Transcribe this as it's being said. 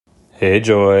Hey,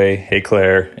 Joy. Hey,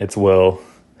 Claire. It's Will.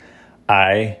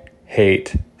 I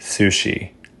hate sushi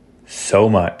so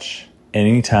much.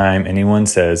 Anytime anyone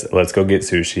says, let's go get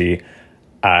sushi,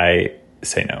 I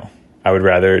say no. I would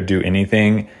rather do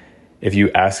anything. If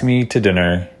you ask me to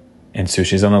dinner and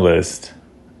sushi's on the list,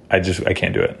 I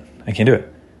can't do it. I can't do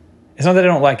it. It's not that I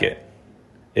don't like it.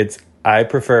 I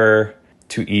prefer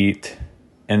to eat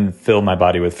and fill my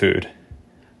body with food.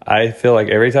 I feel like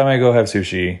every time I go have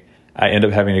sushi, I end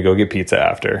up having to go get pizza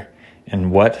after.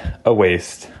 And what a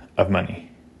waste of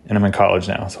money. And I'm in college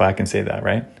now, so I can say that,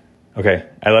 right? Okay,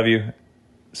 I love you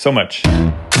so much.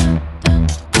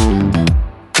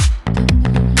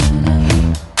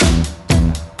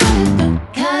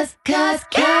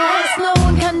 Cause no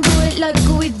one can do it like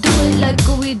we do it, like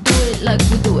we do it, like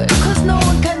we do it. Cause no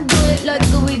one can do it like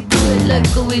we do it,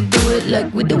 like we do it,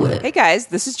 like we do it. Hey guys,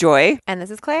 this is Joy. And this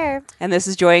is Claire. And this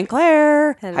is Joy and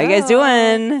Claire. Hello. How you guys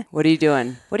doing? What are you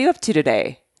doing? What are you up to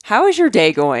today? How is your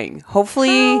day going?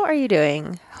 How are you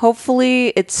doing? Hopefully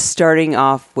it's starting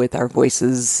off with our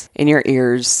voices in your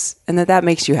ears and that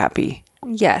makes you happy.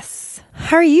 Yes.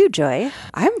 How are you, Joy?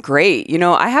 I'm great. You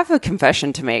know, I have a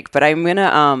confession to make, but I'm going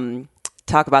to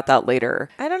talk about that later.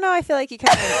 I don't know. I feel like you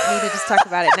kind of need to just talk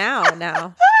about it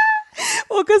now.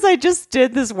 Well, because I just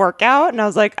did this workout and I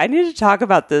was like, I need to talk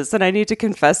about this and I need to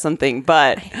confess something,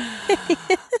 but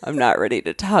I'm not ready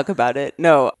to talk about it.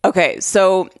 No. Okay.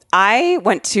 So I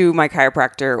went to my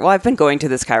chiropractor. Well, I've been going to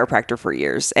this chiropractor for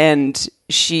years and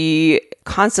she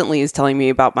constantly is telling me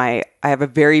about I have a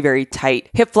very, very tight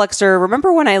hip flexor.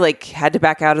 Remember when I had to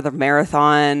back out of the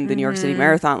marathon, the New York City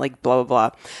Marathon, blah, blah, blah.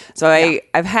 So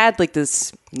I've had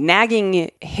this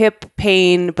nagging hip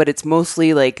pain, but it's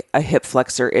mostly a hip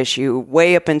flexor issue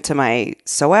way up into my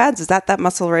psoas. Is that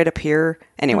muscle right up here?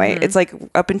 Anyway, it's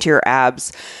up into your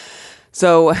abs.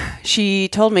 So she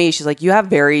told me, she's like,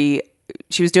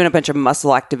 she was doing a bunch of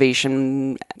muscle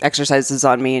activation exercises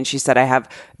on me. And she said, I have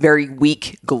very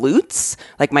weak glutes.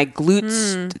 My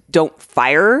glutes don't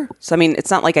fire. So, I mean,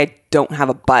 it's not like I don't have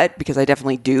a butt because I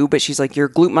definitely do. But she's like, your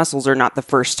glute muscles are not the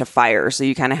first to fire. So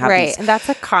you kind of have right. And that's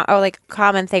a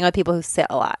common thing with people who sit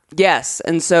a lot. Yes.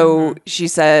 And so she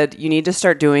said, you need to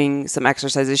start doing some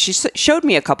exercises. She showed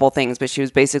me a couple things, but she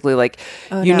was basically like,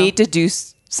 you need to do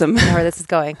some. I know where this is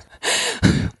going.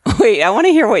 Wait, I want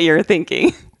to hear what you're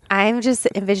thinking. I'm just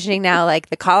envisioning now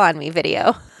the Call on Me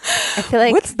video. I feel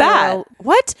like what's that?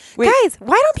 What? Wait. Guys,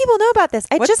 why don't people know about this?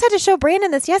 I just had to show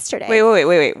Brandon this yesterday.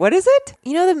 Wait. What is it?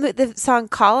 You know the song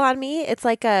Call on Me? It's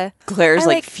Claire's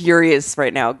furious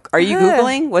right now. Are you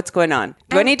Googling? What's going on?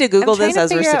 Do I need to Google this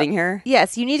as we're sitting here?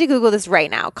 Yes, you need to Google this right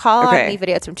now. Call on Me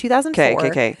video. It's from 2004.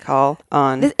 Okay. Call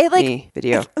on Me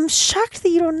video. I'm shocked that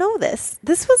you don't know this.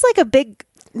 This was a big...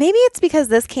 Maybe it's because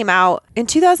this came out in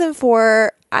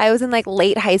 2004. I was in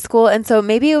late high school. And so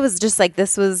maybe it was just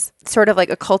this was sort of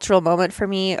a cultural moment for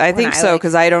me. I think so.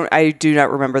 Cause I do not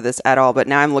remember this at all, but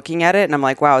now I'm looking at it and I'm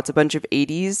like, wow, it's a bunch of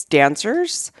 80s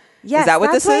dancers. Yes, is that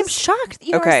what this is? I'm shocked that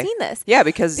you've never seen this. Yeah.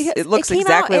 Because it looks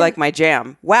exactly like my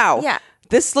jam. Wow. Yeah.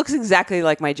 This looks exactly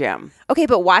like my jam. Okay,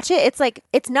 but watch it.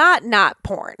 It's not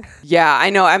porn. Yeah, I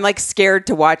know. I'm scared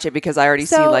to watch it because I already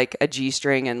see a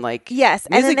G-string and yes,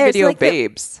 music and then video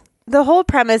babes. The whole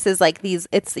premise is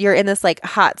you're in this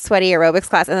hot, sweaty aerobics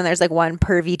class, and then there's one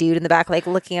pervy dude in the back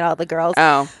looking at all the girls.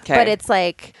 Oh, okay. But it's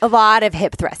a lot of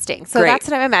hip thrusting. So Great. that's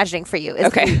what I'm imagining for you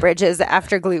is glute bridges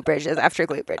after glute bridges after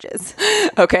glute bridges.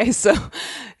 Okay, so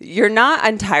you're not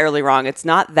entirely wrong. It's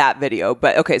not that video,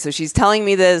 but okay, so she's telling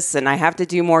me this and I have to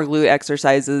do more glute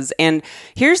exercises. And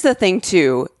here's the thing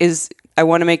too, is I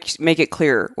want to make it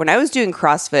clear. When I was doing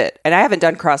CrossFit, and I haven't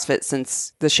done CrossFit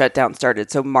since the shutdown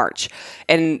started, so March,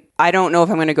 and I don't know if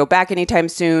I'm going to go back anytime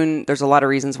soon. There's a lot of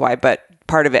reasons why, but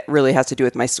part of it really has to do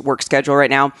with my work schedule right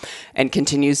now and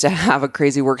continues to have a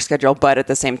crazy work schedule. But at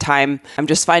the same time, I'm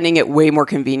just finding it way more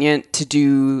convenient to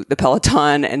do the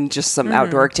Peloton and just some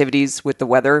outdoor activities with the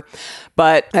weather.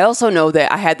 But I also know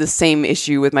that I had the same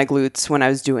issue with my glutes when I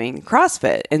was doing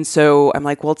CrossFit. And so I'm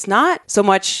like, well, it's not so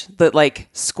much that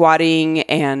squatting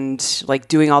and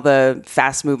doing all the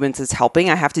fast movements is helping.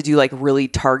 I have to do really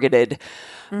targeted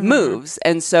moves.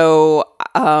 And so,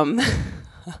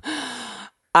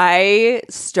 I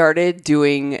started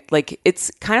doing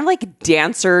it's kind of like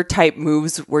dancer type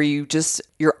moves where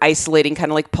you're isolating,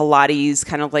 kind of like Pilates,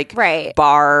 kind of right.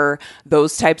 bar,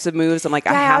 those types of moves. I'm I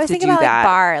have to do that.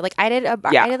 Bar. I did a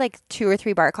bar. Yeah. I did 2 or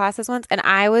 3 bar classes once, and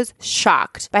I was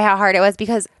shocked by how hard it was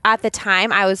because at the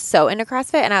time I was so into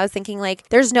CrossFit and I was thinking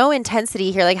there's no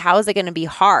intensity here. How is it going to be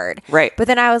hard? Right. But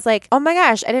then I was oh my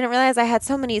gosh, I didn't realize I had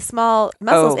so many small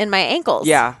muscles in my ankles.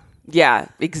 Yeah. Yeah,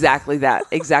 exactly that.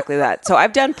 Exactly that. So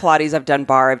I've done Pilates, I've done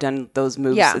bar, I've done those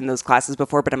moves Yeah. in those classes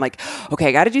before, but I'm like, okay,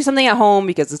 I got to do something at home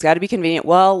because it's got to be convenient.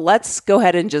 Well, let's go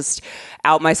ahead and just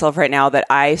out myself right now that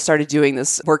I started doing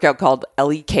this workout called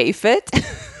LEK Fit.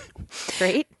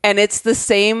 Great. And it's the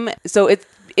same. So it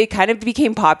kind of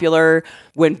became popular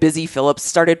when Busy Phillips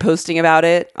started posting about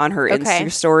it on her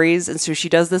Insta stories. And so she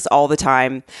does this all the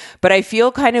time. But I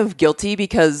feel kind of guilty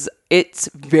because it's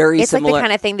very It's similar. like the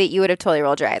kind of thing that you would have totally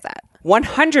rolled your eyes at.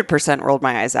 100% rolled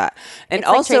my eyes at. And It's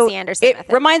like also, Tracy Anderson it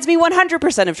method. reminds me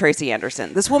 100% of Tracy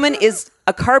Anderson. This woman is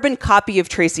a carbon copy of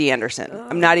Tracy Anderson.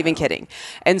 I'm not even kidding.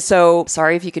 And so,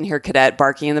 sorry if you can hear Cadet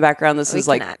barking in the background. This is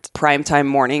like cannot. primetime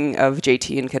morning of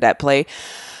JT and Cadet play.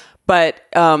 But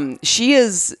she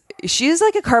is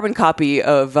like a carbon copy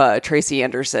of Tracy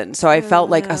Anderson. So I felt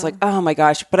like, I was like, oh my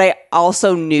gosh. But I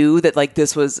also knew that like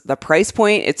this was the price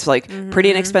point. It's like pretty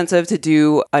inexpensive to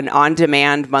do an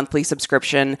on-demand monthly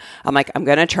subscription. I'm like, I'm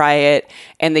going to try it.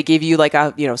 And they give you like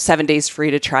 7 days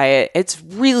free to try it. It's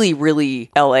really, really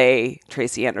LA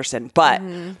Tracy Anderson. But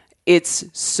it's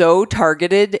so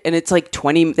targeted and it's like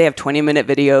they have 20-minute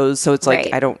videos. So it's like,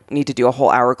 Right. I don't need to do a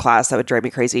whole hour class. That would drive me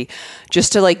crazy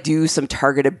just to like do some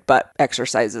targeted butt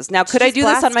exercises. Now, could I Just do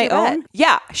this on blast my your own? butt.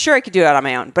 Yeah, sure. I could do it on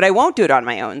my own, but I won't do it on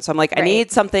my own. So I'm like, I Right.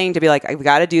 need something to be like, I've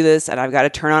got to do this and I've got to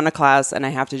turn on a class and I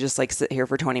have to just like sit here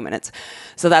for 20 minutes.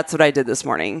 So that's what I did this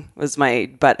morning was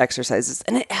my butt exercises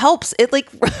and it helps. It like,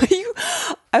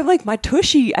 I'm like my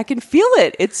tushy. I can feel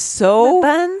it. It's so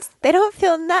Buns, they don't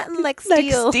feel nothing like like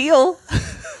steel. steel.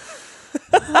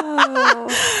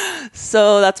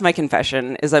 So that's my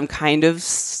confession is I'm kind of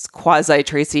quasi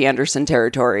Tracy Anderson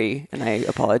territory and I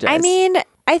apologize. I mean,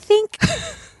 I think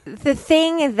the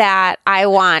thing that I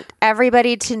want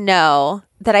everybody to know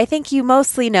that I think you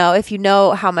mostly know if you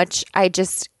know how much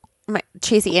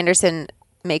Tracy Anderson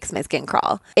makes my skin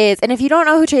crawl is, and if you don't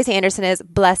know who Tracy Anderson is,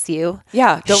 bless you.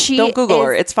 Yeah, don't Google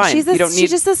her. It's fine. She's You don't need-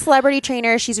 she's just a celebrity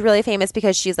trainer. She's really famous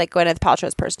because she's like Gwyneth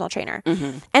Paltrow's personal trainer.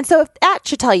 Mm-hmm. And so if that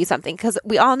should tell you something because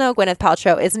we all know Gwyneth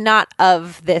Paltrow is not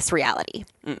of this reality.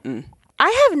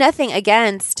 I have nothing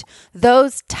against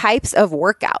those types of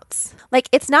workouts. Like,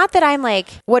 it's not that I'm like,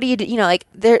 what do you do? Like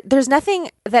there's nothing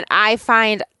that I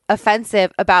find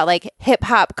offensive about like hip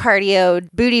hop cardio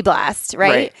booty blast,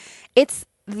 right? It's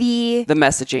the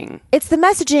messaging. It's the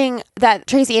messaging that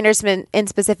Tracy Anderson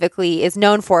specifically is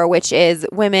known for, which is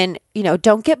women,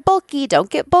 don't get bulky,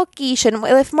 shouldn't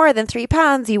lift more than 3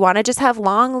 pounds. You want to just have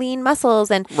long, lean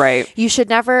muscles and Right. you should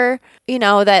never,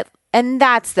 and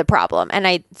that's the problem. And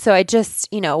I just,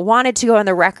 wanted to go on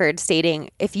the record stating,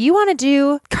 if you want to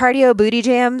do cardio booty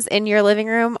jams in your living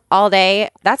room all day,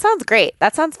 that sounds great.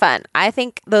 That sounds fun. I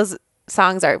think those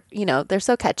songs are, they're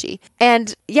so catchy.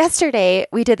 And yesterday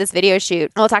we did this video shoot.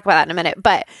 We'll talk about that in a minute,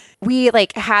 but we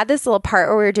like had this little part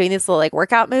where we were doing these little like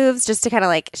workout moves just to kind of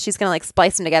like, she's going to like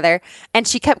splice them together. And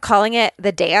she kept calling it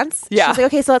the dance. Yeah. She's like,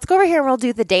 okay, so let's go over here and we'll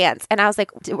do the dance. And I was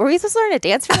like, were we supposed to learn a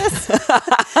dance for this?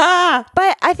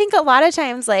 But I think a lot of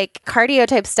times like cardio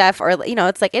type stuff or,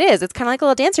 it's like, it's kind of like a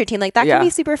little dance routine. Like that Yeah. can be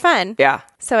super fun. Yeah.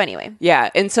 So anyway. Yeah.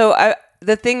 And so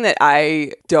the thing that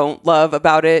I don't love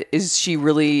about it is she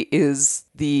really is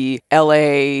the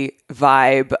LA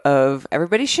vibe of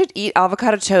everybody should eat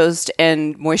avocado toast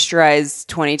and moisturize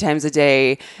 20 times a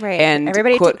day. Right. And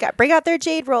everybody bring out their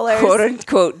jade rollers. quote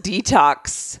unquote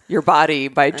detox your body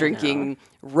by drinking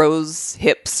rose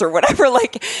hips or whatever.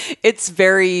 Like it's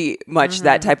very much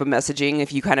that type of messaging.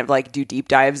 If you kind of like do deep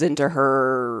dives into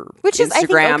her Which is, I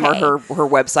think, Instagram okay. or her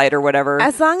website or whatever.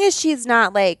 As long as she's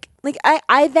not like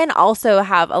I then also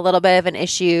have a little bit of an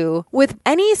issue with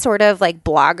any sort of like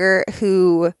blogger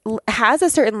who has a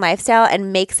certain lifestyle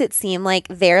and makes it seem like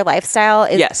their lifestyle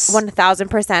is Yes.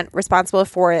 1000% responsible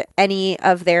for any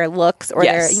of their looks or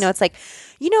Yes. their, it's like,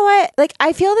 you know what? Like,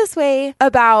 I feel this way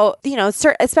about,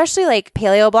 especially like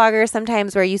paleo bloggers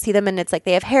sometimes where you see them and it's like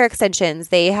they have hair extensions.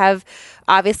 They have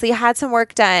obviously had some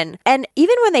work done. And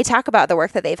even when they talk about the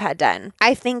work that they've had done,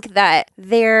 I think that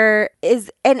there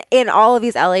is, and in all of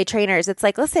these LA trainers, it's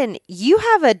like, listen, you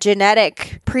have a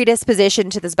genetic predisposition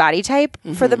to this body type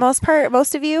for the most part,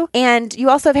 most of you. And you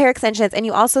also have hair extensions and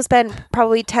you also spend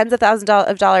probably tens of thousands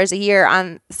of dollars a year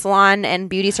on salon and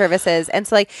beauty services. And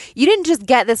so like, you didn't just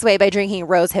get this way by drinking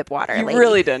rose hip water. You lady.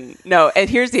 really didn't. No. And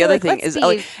here's the other like, thing let's is,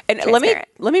 be and transparent.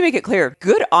 let me make it clear.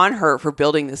 Good on her for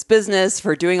building this business,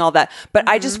 for doing all that. But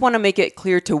I just want to make it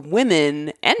clear to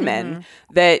women and men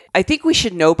that I think we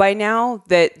should know by now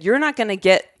that you're not going to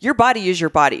get your body is your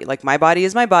body. Like my body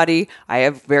is my body. I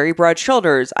have very broad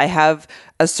shoulders. I have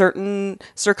a certain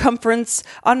circumference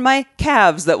on my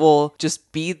calves that will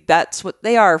just be, that's what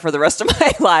they are for the rest of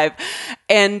my life.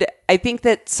 And I think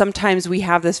that sometimes we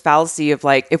have this fallacy of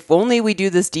like, if only we do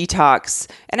this detox,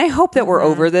 and I hope that we're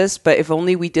over this, but if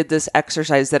only we did this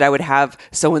exercise that I would have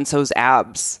so-and-so's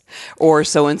abs or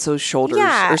so-and-so's shoulders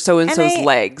Yeah, or so-and-so's and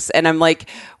legs. And I'm like,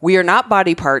 we are not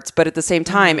body parts, but at the same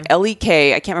time, LEK,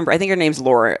 I can't remember, I think her name's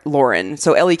Lauren.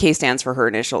 So LEK stands for her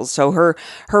initials. So her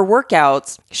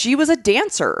workouts, she was a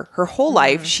dancer her whole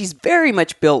life. She's very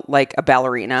much built like a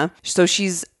ballerina. So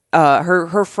she's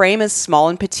her frame is small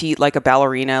and petite, like a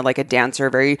ballerina, like a dancer,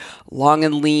 very long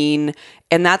and lean.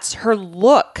 And that's her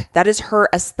look. That is her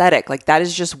aesthetic. Like that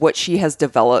is just what she has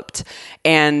developed.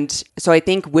 And so I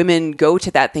think women go to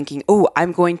that thinking, oh,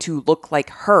 I'm going to look like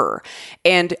her.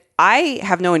 And I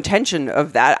have no intention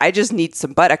of that. I just need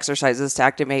some butt exercises to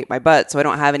activate my butt so I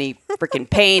don't have any freaking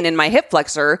pain in my hip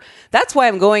flexor. That's why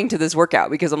I'm going to this workout,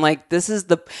 because I'm like, this is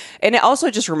and it also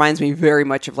just reminds me very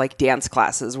much of like dance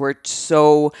classes where it's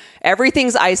so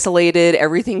everything's isolated.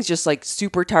 Everything's just like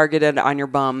super targeted on your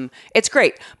bum. It's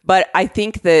great. But I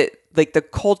think that like the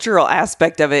cultural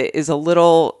aspect of it is a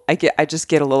little, I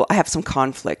have some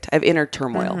conflict. I have inner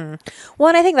turmoil. Well,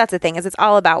 and I think that's the thing is it's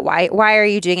all about why are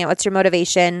you doing it? What's your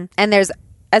motivation? And there's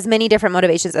as many different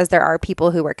motivations as there are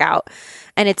people who work out.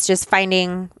 And it's just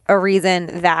finding a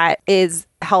reason that is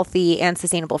healthy and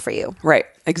sustainable for you. Right.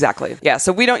 Exactly. Yeah.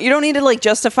 So you don't need to like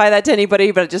justify that to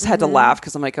anybody, but I just had to laugh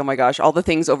because I'm like, oh my gosh, all the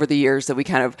things over the years that we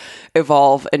kind of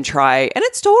evolve and try, and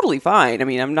it's totally fine. I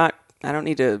mean, I don't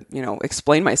need to,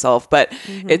 explain myself, but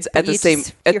it's at the same,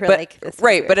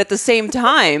 right. But at the same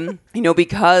time,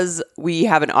 because we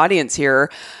have an audience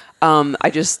here, I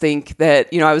just think that,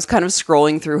 I was kind of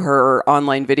scrolling through her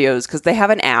online videos because they have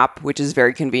an app, which is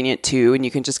very convenient too. And you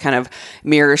can just kind of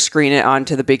mirror screen it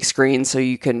onto the big screen so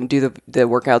you can do the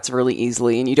workouts really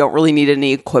easily and you don't really need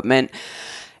any equipment.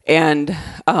 And,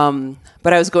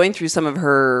 but I was going through some of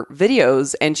her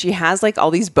videos and she has like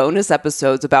all these bonus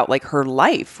episodes about like her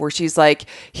life where she's like,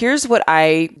 here's what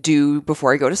I do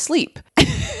before I go to sleep.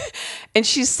 And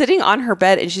she's sitting on her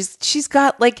bed and she's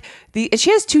got like and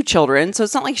she has 2 children. So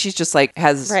it's not like she's just like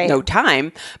has no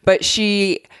time, but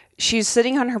she's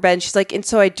sitting on her bed and she's like, and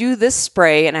so I do this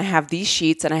spray and I have these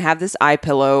sheets and I have this eye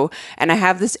pillow and I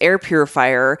have this air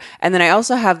purifier. And then I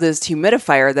also have this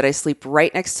humidifier that I sleep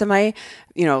right next to my,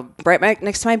 right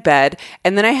next to my bed.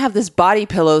 And then I have this body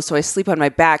pillow. So I sleep on my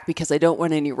back because I don't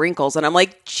want any wrinkles. And I'm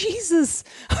like, Jesus,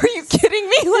 are you kidding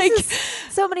me? Like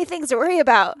so many things to worry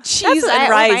about. Cheese That's and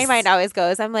rice. Where my mind always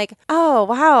goes. I'm like, oh,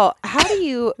 wow. How do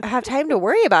you have time to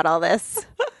worry about all this?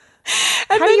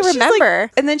 How do you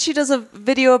remember? And then she does a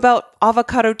video about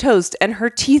avocado toast and her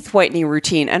teeth whitening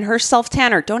routine and her self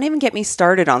tanner. Don't even get me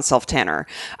started on self tanner.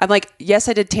 I'm like, yes,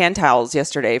 I did tan towels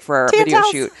yesterday for our video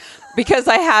shoot because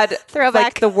I had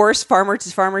like the worst farmer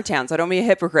tans. I don't mean a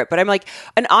hypocrite, but I'm like,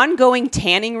 an ongoing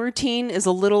tanning routine is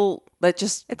a little that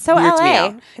just it's so weirds LA. me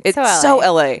out. It's so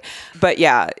LA. But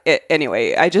yeah,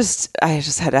 anyway, I just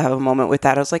had to have a moment with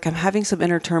that. I was like, I'm having some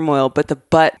inner turmoil, but the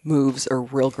butt moves are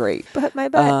real great. But my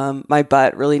butt. My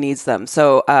butt really needs them.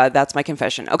 So that's my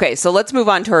confession. Okay, so let's move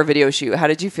on to our video shoot. How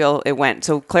did you feel it went?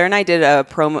 So Claire and I did a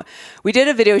promo. We did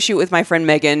a video shoot with my friend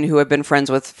Megan, who I've been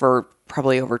friends with for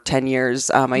probably over 10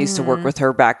 years. I used to work with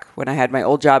her back when I had my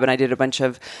old job, and I did a bunch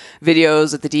of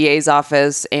videos at the DA's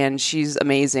office, and she's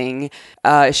amazing.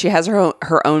 She has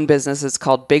her own business. It's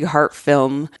called Big Heart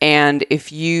Film. And if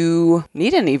you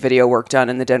need any video work done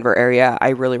in the Denver area, I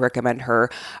really recommend her.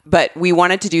 But we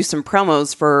wanted to do some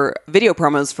video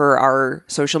promos for our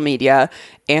social media.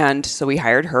 And so we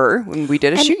hired her and we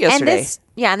did a shoot yesterday.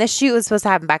 And this shoot was supposed to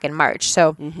happen back in March.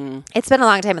 So it's been a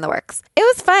long time in the works. It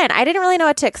was fun. I didn't really know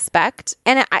what to expect.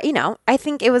 And, I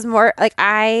think it was more like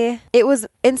it was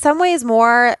in some ways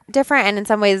more different and in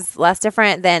some ways less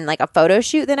different than like a photo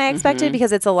shoot than I expected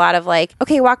because it's a lot of like,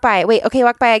 okay, walk by. Wait, okay,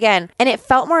 walk by again. And it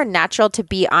felt more natural to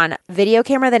be on video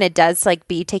camera than it does to like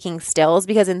be taking stills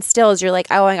because in stills, you're like,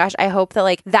 oh my gosh, I hope that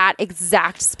like that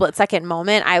exact split second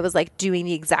moment, I was like doing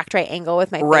the exact right angle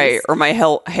with my face. Right. Or my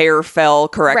hair fell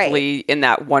correctly in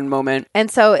that one moment. And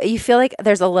so you feel like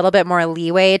there's a little bit more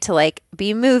leeway to like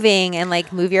be moving and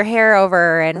like move your hair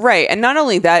over and right. And not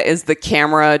only that is the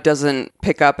camera doesn't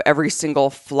pick up every single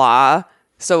flaw.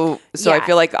 So I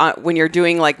feel like when you're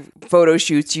doing like photo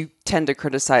shoots, you tend to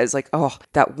criticize like, oh,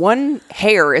 that one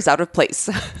hair is out of place.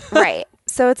 Right.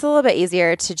 So it's a little bit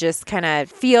easier to just kind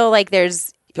of feel like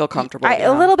there's feel comfortable.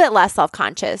 A little bit less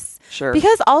self-conscious. Sure.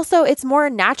 Because also it's more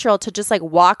natural to just like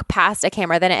walk past a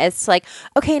camera than it is to like,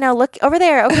 okay, now look over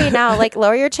there. Okay, now like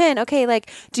lower your chin. Okay,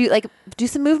 like do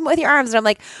some movement with your arms. And I'm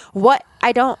like, what?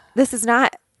 This is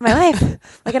not my life.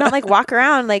 Like I don't like walk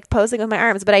around like posing with my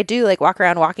arms, but I do like walk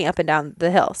around walking up and down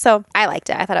the hill. So I liked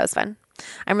it. I thought it was fun.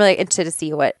 I'm really interested to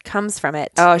see what comes from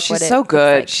it. Oh, she's so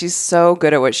good. She's so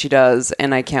good at what she does,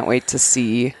 and I can't wait to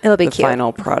see It'll be the cute.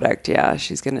 final product. Yeah,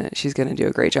 she's gonna do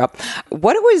a great job.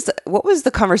 What was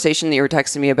the conversation that you were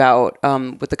texting me about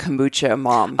with the kombucha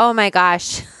mom? Oh my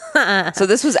gosh. So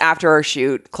this was after our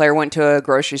shoot. Claire went to a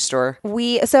grocery store.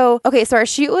 So our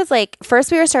shoot was like,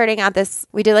 first we were starting out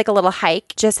we did like a little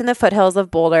hike just in the foothills of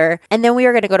Boulder. And then we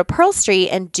were going to go to Pearl Street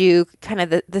and do kind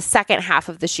of the second half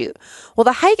of the shoot. Well,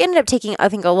 the hike ended up taking, I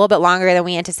think, a little bit longer than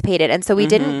we anticipated. And so we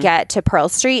didn't get to Pearl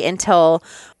Street until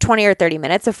 20 or 30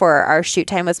 minutes before our shoot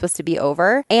time was supposed to be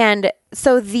over. And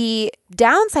so the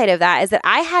downside of that is that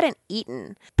I hadn't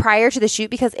eaten prior to the shoot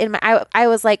because I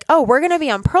was like, oh, we're going to be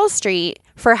on Pearl Street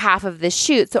for half of this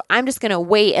shoot. So I'm just going to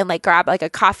wait and like grab like a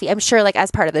coffee. I'm sure like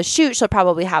as part of the shoot, she'll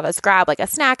probably have us grab like a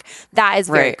snack. That is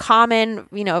very common,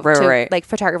 to like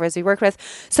photographers we worked with.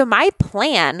 So my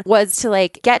plan was to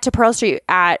like get to Pearl Street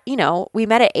at, we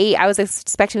met at 8. I was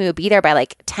expecting we would be there by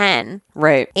like 10.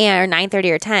 Right. And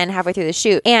 9:30 or 10 halfway through the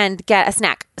shoot and get a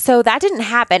snack. So that didn't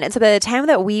happen. And so by the time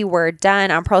that we were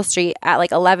done on Pearl Street at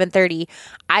like 11:30,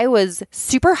 I was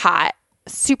super hot,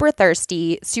 super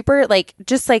thirsty, super like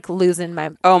just like losing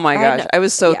my. Oh my gosh, I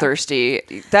was so thirsty.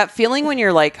 That feeling when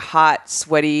you're like hot,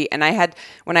 sweaty, and I had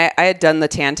done the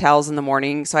tan towels in the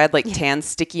morning, so I had like tan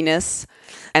stickiness.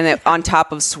 And then on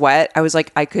top of sweat, I was like,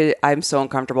 I'm so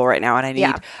uncomfortable right now.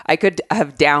 And I could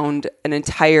have downed an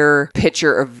entire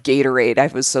pitcher of Gatorade. I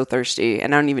was so thirsty.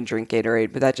 And I don't even drink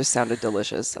Gatorade, but that just sounded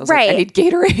delicious. I was like, I need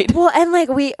Gatorade. Well, and like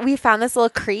we found this little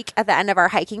creek at the end of our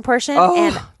hiking portion. Oh,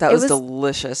 and that was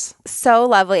delicious. So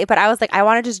lovely. But I was like, I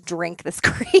want to just drink this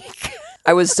creek.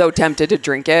 I was so tempted to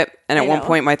drink it. And at one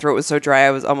point, my throat was so dry,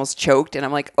 I was almost choked. And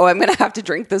I'm like, oh, I'm going to have to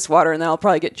drink this water and then I'll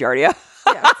probably get giardia.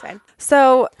 Yeah, that's fine.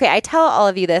 So, okay, I tell all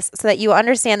of you this so that you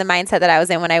understand the mindset that I was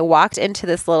in when I walked into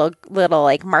this little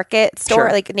like market store,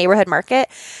 like neighborhood market.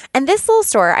 And this little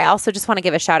store, I also just want to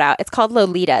give a shout out. It's called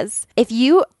Lolita's. If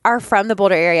you are from the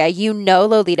Boulder area, you know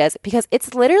Lolita's because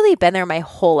it's literally been there my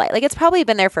whole life. Like it's probably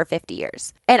been there for 50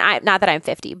 years. And not that I'm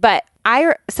 50, but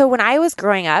so when I was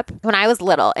growing up, when I was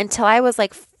little, until I was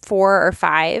like 4 or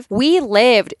 5, we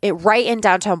lived right in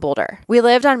downtown Boulder. We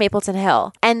lived on Mapleton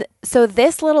Hill. And so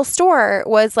this little store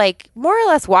was like more or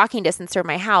less walking distance from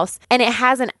my house. And it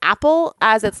has an apple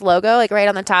as its logo, like right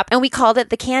on the top. And we called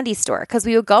it the candy store because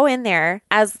we would go in there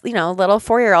as, little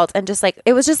 4-year-olds and just like,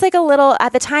 it was just like a little,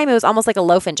 at the time, it was almost like a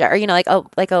loaf and jug or,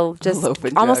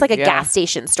 almost like a gas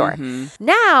station store. Mm-hmm.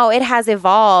 Now it has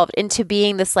evolved into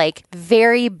being this like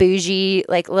very bougie,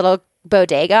 like little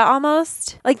bodega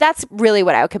almost. Like that's really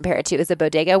what I would compare it to, is a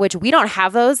bodega, which we don't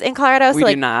have those in Colorado. We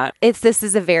do not. It's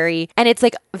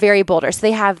like very Boulder. So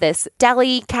they have this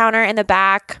deli counter in the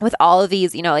back with all of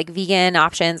these, like vegan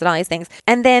options and all these things.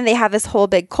 And then they have this whole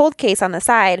big cold case on the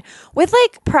side with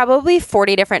like probably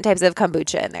 40 different types of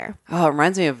kombucha in there. Oh, it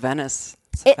reminds me of Venice.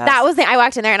 I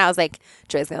walked in there and I was like,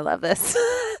 Joy's gonna love this.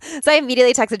 So I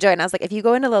immediately texted Joy and I was like, if you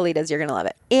go into Lolita's, you're gonna love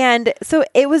it. And so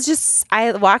it was just,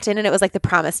 I walked in and it was like the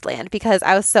promised land because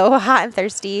I was so hot and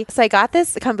thirsty. So I got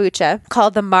this kombucha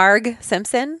called the Marge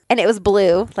Simpson, and it was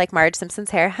blue, like Marge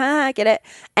Simpson's hair. Get it?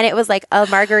 And it was like a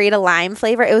margarita lime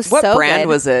flavor. It was so good. What brand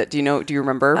was it? Do you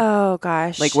remember? Oh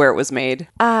gosh. Like where it was made?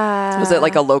 Was it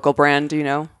like a local brand? Do you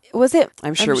know? Was it?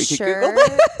 I'm sure we could Google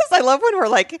this. I love when we're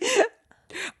like,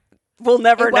 we'll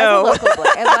never know.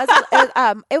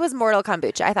 It was Mortal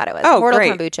Kombucha. I thought it was Mortal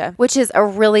Kombucha, which is a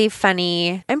really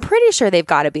funny. I'm pretty sure they've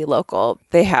got to be local.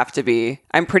 They have to be.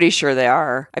 I'm pretty sure they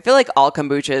are. I feel like all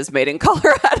kombucha is made in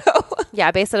Colorado.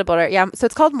 Yeah, based out of Boulder. Yeah, so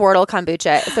it's called Mortal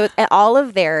Kombucha. So all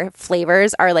of their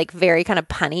flavors are like very kind of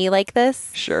punny like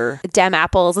this. Sure. Dem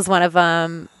Apples is one of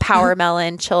them. Power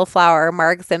Melon, Chill Flower,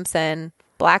 Marge Simpson,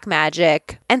 Black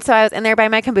Magic. And so I was in there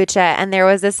buying my kombucha, and there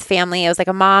was this family. It was like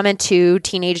a mom and 2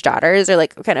 teenage daughters, or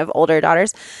like kind of older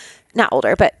daughters. Not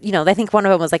older, but I think one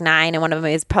of them was like 9 and one of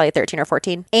them was probably 13 or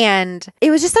 14. And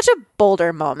it was just such a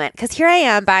Boulder moment because here I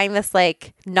am buying this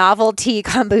like novelty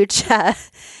kombucha,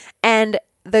 and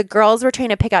the girls were trying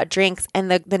to pick out drinks,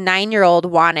 and the 9-year-old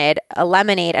wanted a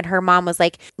lemonade, and her mom was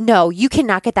like, no, you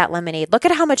cannot get that lemonade. Look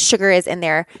at how much sugar is in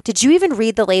there. Did you even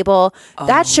read the label?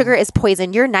 That sugar is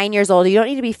poison. You're 9 years old. You don't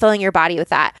need to be filling your body with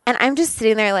that. And I'm just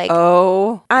sitting there like,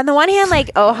 on the one hand,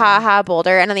 like, oh, ha, ha,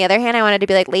 Boulder. And on the other hand, I wanted to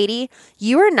be like, lady,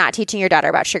 you are not teaching your daughter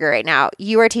about sugar right now.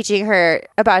 You are teaching her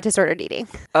about disordered eating.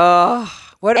 Oh,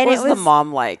 What And was it the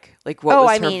mom like? Like, what oh,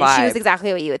 was I her mean, vibe? she was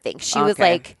exactly what you would think. She was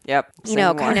Okay. like, Yep. you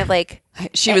know, Say more. kind of like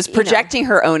She was you know, projecting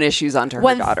her own issues onto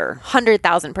her daughter.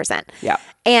 100,000%. Yeah.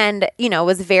 And, you know,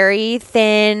 was very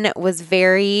thin, was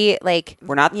very like,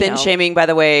 We're not you thin know, shaming, by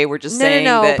the way. We're just saying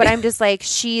no, that but I'm just like,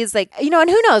 she's like, you know, and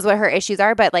who knows what her issues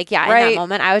are, but like, yeah, in Right. that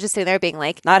moment, I was just sitting there being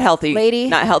like, not healthy. Lady.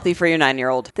 Not healthy for your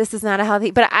 9-year-old. this is not a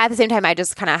healthy, but at the same time, I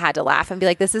just kind of had to laugh and be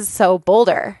like, this is so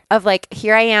Boulder of like,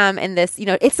 here I am in this, you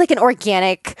know, it's like an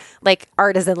organic, like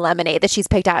artisan lemonade that she's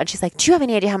picked out. And she's like, do you have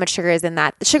any idea how much sugar is in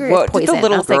that? The sugar is What poison. did the And I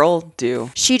little was like, girl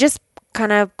do? she just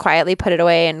kind of quietly put it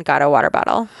away and got a water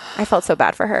bottle. I felt so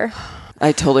bad for her.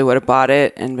 I totally would have bought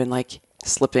it and been like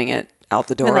slipping it out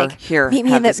the door. And like, Here, meet me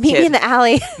have in the this meet me kid. in the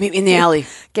alley. Meet me in the alley.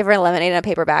 Give her a lemonade in a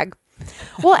paper bag.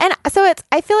 Well, and so it's,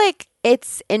 I feel like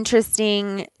it's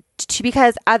interesting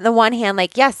because on the one hand,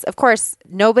 like, yes, of course,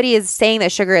 nobody is saying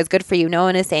that sugar is good for you. No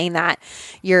one is saying that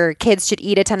your kids should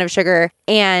eat a ton of sugar.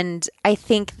 And I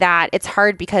think that it's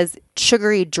hard because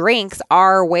sugary drinks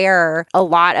are where a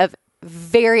lot of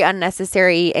very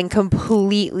unnecessary and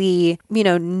completely, you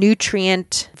know,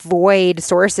 nutrient void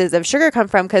sources of sugar come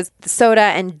from, because soda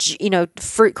and, you know,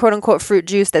 fruit, quote unquote, fruit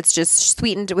juice that's just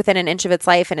sweetened within an inch of its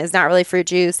life and is not really fruit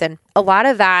juice. And a lot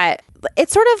of that,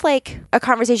 it's sort of like a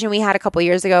conversation we had a couple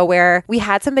years ago where we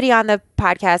had somebody on the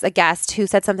podcast, a guest, who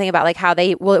said something about like how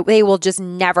they will just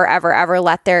never, ever, ever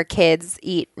let their kids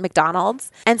eat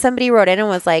McDonald's. And somebody wrote in and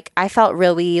was like, I felt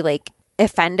really like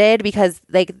offended because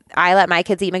like I let my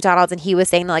kids eat McDonald's and he was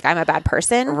saying that like I'm a bad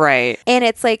person. Right. And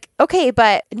it's like, okay,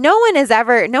 but no one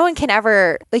can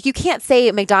ever, like, you can't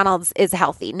say McDonald's is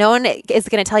healthy. No one is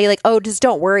going to tell you like, oh, just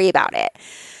don't worry about it.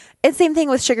 And same thing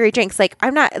with sugary drinks. Like,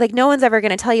 I'm not like, no one's ever going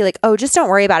to tell you like, oh, just don't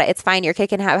worry about it. It's fine. Your kid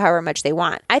can have however much they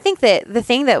want. I think that the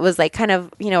thing that was like kind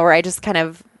of, you know, where I just kind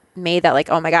of made that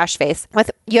like, oh my gosh face with,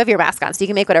 you have your mask on, so you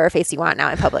can make whatever face you want now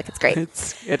in public. It's great.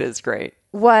 It is great.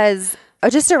 Was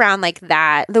just around like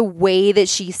that, the way that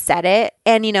she said it.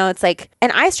 And, you know, it's like,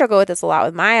 and I struggle with this a lot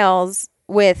with Miles,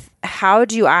 with how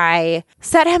do I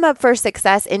set him up for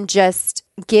success in just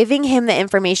giving him the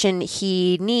information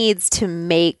he needs to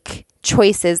make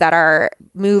choices that are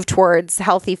move towards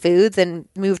healthy foods and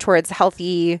move towards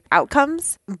healthy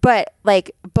outcomes, but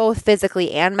like both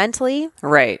physically and mentally.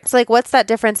 Right. So like, what's that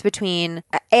difference between,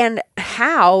 and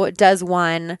how does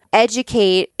one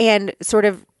educate and sort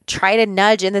of try to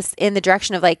nudge in the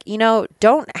direction of like, you know,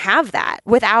 don't have that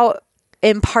without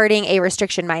imparting a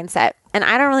restriction mindset? And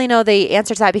I don't really know the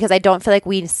answer to that because I don't feel like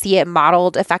we see it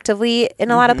modeled effectively in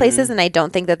a lot of places. And I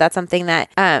don't think that that's something that,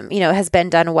 you know, has been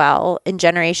done well in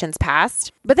generations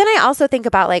past. But then I also think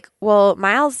about like, well,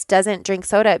 Miles doesn't drink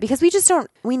soda because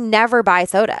we never buy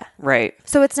soda. Right.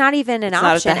 So it's not even an It's not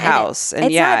at option. the house. And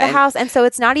it's yeah, not at the and- house. And so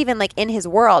it's not even like in his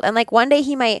world. And like one day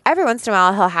he might, every once in a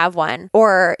while he'll have one,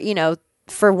 or, you know,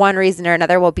 for one reason or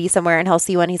another, we'll be somewhere and he'll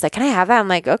see one. He's like, can I have that? I'm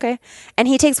like, okay. And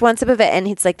he takes one sip of it and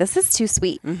he's like, this is too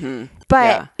sweet. Mm-hmm. But,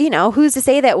 Yeah. you know, who's to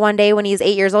say that one day when he's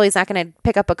 8 years old, he's not going to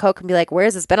pick up a Coke and be like,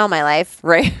 where's this been all my life?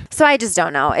 Right. So I just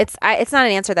don't know. It's not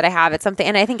an answer that I have. It's something,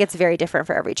 and I think it's very different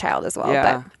for every child as well.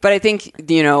 Yeah. But I think,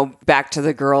 you know, back to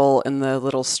the girl in the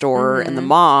little store and the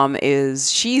mom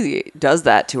is, she does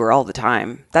that to her all the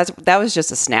time. That was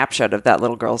just a snapshot of that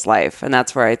little girl's life. And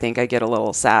that's where I think I get a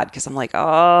little sad because I'm like,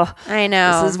 oh, I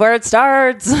know. this is where it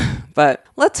starts. But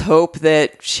let's hope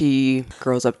that she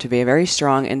grows up to be a very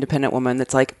strong, independent woman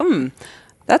that's like,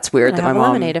 that's weird I that my have a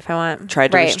mom lemonade if I want.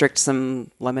 tried to Right. restrict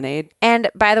some lemonade. And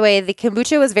by the way, the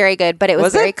kombucha was very good, but it was,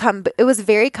 Was very it? it was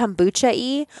very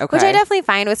kombucha-y, which Okay. I definitely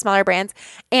find with smaller brands.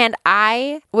 And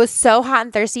I was so hot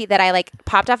and thirsty that I like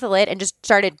popped off the lid and just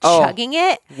started chugging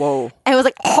it. Whoa. And it was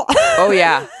like, Oh,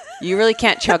 yeah. You really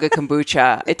can't chug a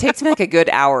kombucha. It takes me like a good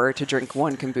hour to drink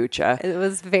one kombucha, it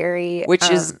was very, which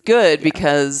is good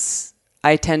because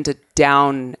I tend to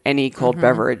down any cold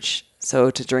beverage. So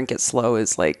to drink it slow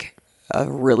is like a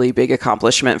really big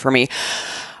accomplishment for me.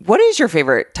 What is your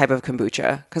favorite type of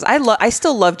kombucha? Because I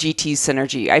still love GT's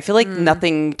Synergy. I feel like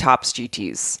nothing tops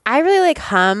GT's. I really like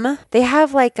Hum. They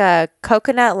have like a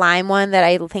coconut lime one that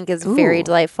I think is very Ooh.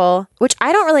 delightful, which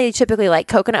I don't really typically like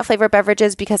coconut flavored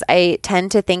beverages because I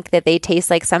tend to think that they taste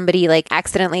like somebody like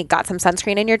accidentally got some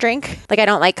sunscreen in your drink. Like I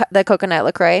don't like the coconut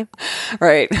LaCroix.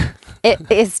 Right. It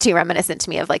is too reminiscent to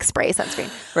me of like spray sunscreen.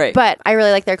 Right. But I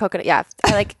really like their coconut. Yeah.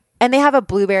 I like, and they have a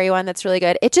blueberry one that's really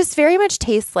good. It just very much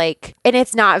tastes like, and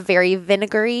it's not very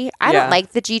vinegary. I Yeah. don't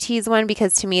like the GT's one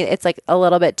because to me it's like a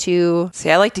little bit too, See,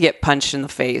 I like to get punched in the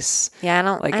face. yeah, I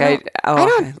don't, Like I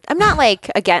don't, I'm not like,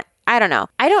 again, I don't know.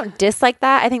 I don't dislike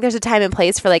that. I think there's a time and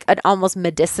place for like an almost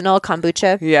medicinal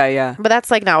kombucha. Yeah. But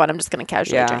that's like not what I'm just going to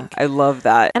casually drink. I love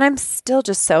that. And I'm still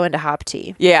just so into hop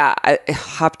tea. Yeah,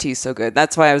 hop tea is so good.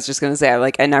 That's why I was just going to say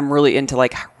and I'm really into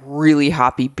like really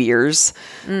hoppy beers.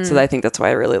 So I think that's why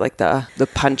I really like the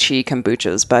punchy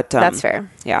kombuchas. But That's fair.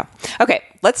 Yeah. Okay,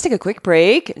 let's take a quick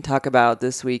break and talk about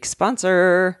this week's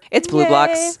sponsor. It's Blue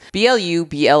Blocks,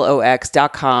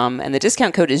 BLUBLOX.com, and the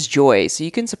discount code is JOY, so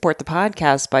you can support the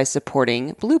podcast by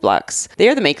supporting Blue Blocks. They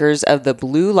are the makers of the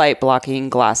blue light blocking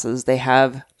glasses. They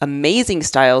have amazing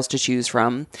styles to choose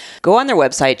from. Go on their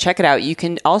website, check it out. You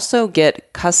can also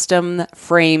get custom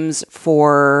frames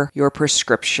for your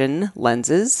prescription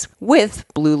lenses with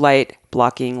blue light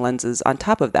blocking lenses on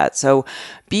top of that. So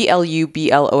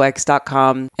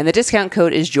BLUBLOX.com, and the discount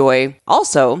code is JOY.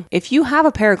 Also, if you have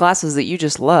a pair of glasses that you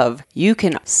just love, you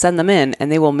can send them in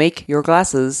and they will make your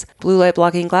glasses blue light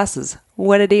blocking glasses.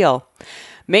 What a deal.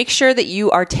 Make sure that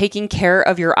you are taking care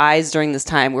of your eyes during this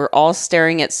time. We're all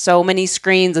staring at so many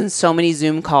screens and so many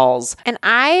Zoom calls. And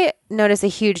I notice a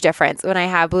huge difference when I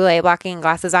have blue light blocking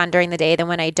glasses on during the day than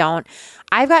when I don't.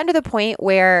 I've gotten to the point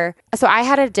where, so I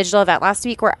had a digital event last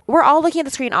week where we're all looking at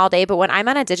the screen all day, but when I'm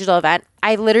on a digital event,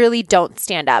 I literally don't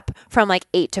stand up from like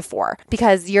 8 to 4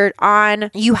 because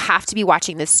you have to be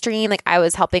watching the stream. Like I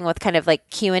was helping with kind of like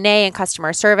Q&A and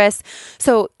customer service.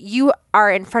 So you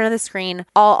are in front of the screen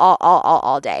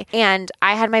all day. And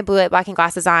I had my blue light blocking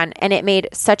glasses on and it made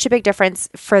such a big difference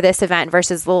for this event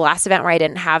versus the last event where I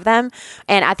didn't have them.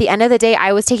 And at the end of the day,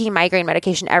 I was taking migraine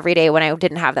medication every day when I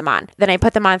didn't have them on. Then I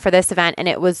put them on for this event and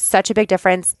it was such a big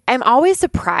difference. I'm always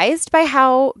surprised by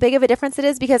how big of a difference it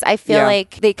is because I feel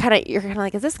like you're kind of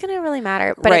like, is this going to really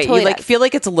matter? But right. It totally you like does. feel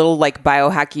like it's a little like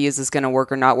biohacky. Is this going to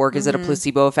work or not work? Is it a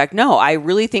placebo effect? No, I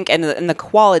really think, and the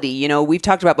quality, we've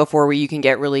talked about before where you can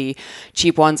get really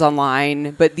cheap ones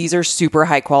online, but these are super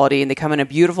high quality and they come in a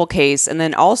beautiful case. And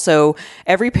then also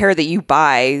every pair that you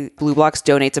buy, Blue Blocks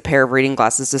donates a pair of reading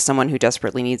glasses to someone who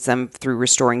desperately needs them through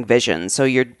Restoring Vision. So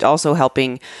you're also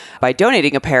helping by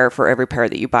donating a pair for every pair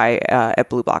that you buy at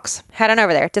Blue Blocks. Head on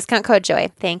over there. Discount code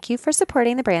JOY. Thank you for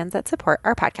supporting the brands that support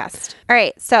our podcast. All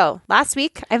right. So last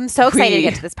week, I'm so excited to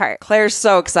get to this part. Claire's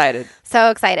so excited. So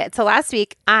excited. So last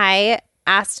week, I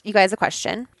asked you guys a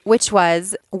question, which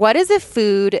was, what is a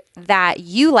food that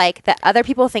you like that other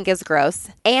people think is gross?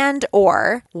 And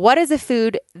or what is a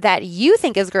food that you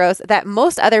think is gross that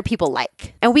most other people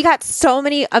like? And we got so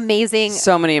many amazing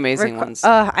ones.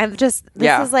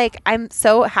 Is like, I'm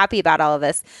so happy about all of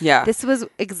this. Yeah. This was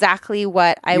exactly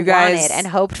what I wanted and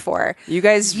hoped for. You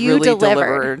guys really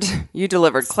delivered. You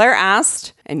delivered. Claire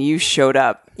asked and you showed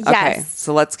up. Yes. Okay,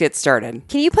 so let's get started.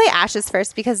 Can you play Ash's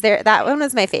first? Because that one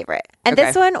was my favorite. And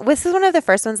this is one of the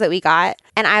first ones that we got.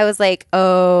 And I was like,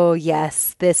 oh,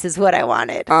 yes, this is what I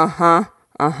wanted.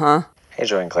 Hey,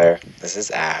 Joy and Claire. This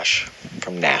is Ash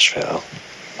from Nashville.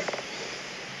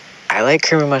 I like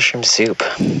cream of mushroom soup.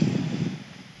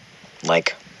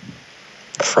 Like,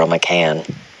 from a can.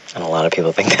 And a lot of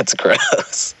people think that's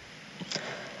gross.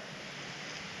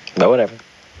 But whatever.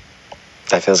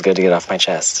 That feels good to get off my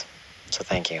chest. So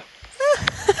thank you.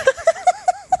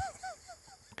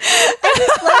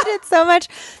 I loved it so much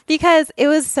because it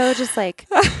was so just like,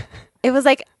 it was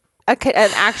like an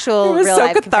actual it was real so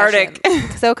life cathartic.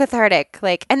 confession. So cathartic.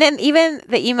 Like, and then even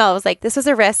the email was like, this was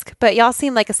a risk, but y'all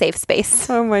seem like a safe space.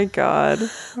 Oh my God.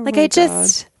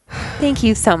 Thank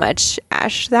you so much,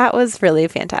 Ash. That was really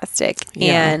fantastic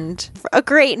and a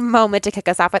great moment to kick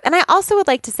us off with. And I also would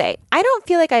like to say, I don't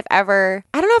know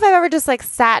if I've ever just like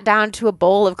sat down to a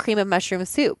bowl of cream of mushroom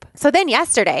soup. So then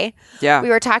yesterday, we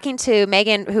were talking to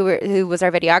Megan, who was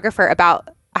our videographer, about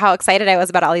how excited I was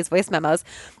about all these voice memos.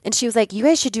 And she was like, you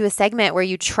guys should do a segment where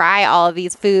you try all of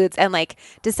these foods and like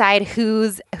decide who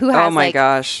has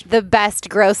the best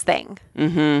gross thing.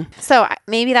 Mm-hmm. So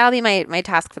maybe that'll be my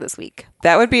task for this week.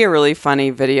 That would be a really funny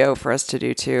video for us to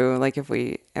do too. Like if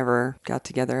we ever got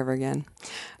together ever again.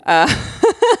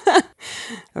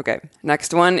 Okay.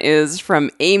 Next one is from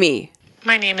Amy.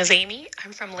 My name is Amy.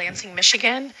 I'm from Lansing,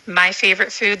 Michigan. My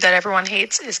favorite food that everyone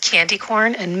hates is candy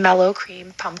corn and mellow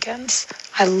cream pumpkins.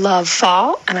 I love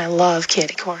fall and I love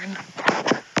candy corn.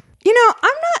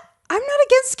 I'm not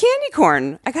against candy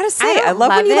corn. I gotta say, I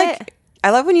love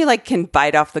when you can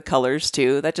bite off the colors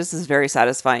too. That just is very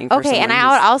satisfying. Okay, and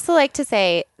I would also like to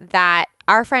say that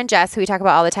our friend Jess, who we talk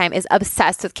about all the time, is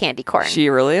obsessed with candy corn. She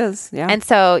really is. Yeah. And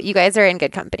so you guys are in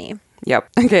good company. Yep.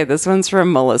 Okay, this one's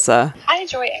from Melissa. Hi,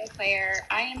 Joy and Claire.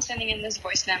 I am sending in this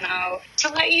voice memo to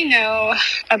let you know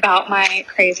about my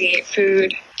crazy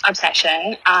food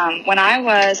obsession. When I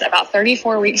was about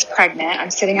 34 weeks pregnant,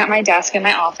 I'm sitting at my desk in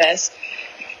my office,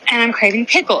 And I'm craving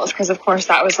pickles because, of course,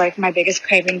 that was like my biggest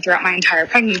craving throughout my entire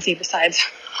pregnancy besides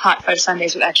hot fudge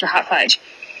sundaes with extra hot fudge.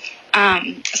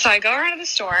 So I go around to the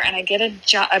store and I get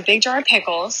a big jar of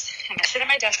pickles, and I sit at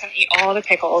my desk and eat all the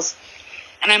pickles,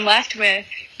 and I'm left with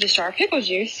this jar of pickle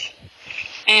juice.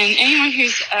 And anyone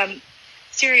who's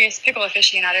serious pickle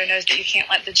aficionado knows that you can't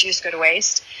let the juice go to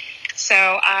waste. So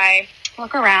I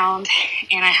look around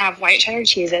and I have white cheddar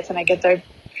Cheez-Its, and I get the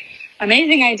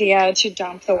amazing idea to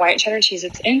dump the white cheddar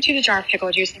Cheez-Its into the jar of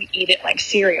pickle juice and eat it like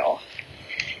cereal.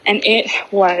 And it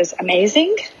was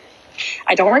amazing.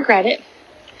 I don't regret it.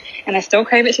 And I still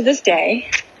crave it to this day.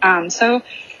 So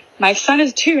my son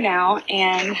is 2 now,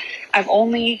 and I've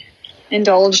only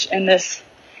indulged in this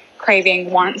craving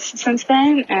once since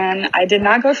then. And I did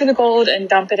not go for the gold and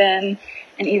dump it in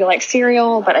and eat it like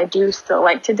cereal, but I do still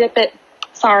like to dip it.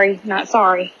 Sorry, not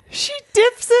sorry. She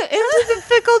dips it into the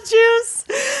pickle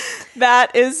juice.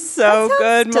 That is so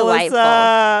good, delightful.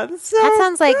 Melissa. So That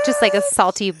sounds like good. just like a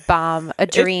salty bomb, a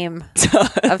dream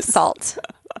of salt.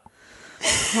 Oh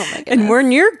my goodness. And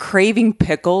when you're craving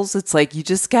pickles, it's like you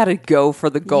just got to go for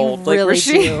the gold. really where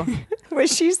do. Where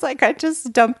she's like, I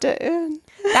just dumped it in.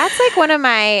 That's like one of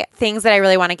my things that I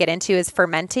really want to get into is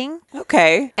fermenting.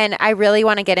 Okay. And I really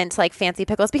want to get into like fancy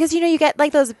pickles because, you get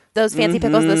like those fancy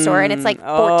pickles in the store and it's like 14.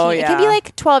 Oh, It can be yeah.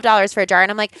 like $12 for a jar.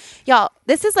 And I'm like, y'all,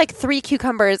 this is like 3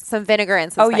 cucumbers, some vinegar,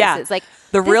 and some Oh, yeah. spices. Like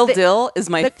The real dill is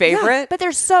my favorite. Yeah, but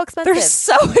they're so expensive. They're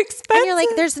so expensive. And you're like,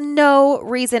 there's no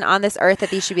reason on this earth that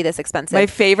these should be this expensive. My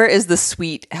favorite is the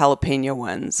sweet jalapeno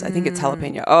ones. I think it's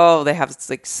jalapeno. Oh, they have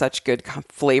like such good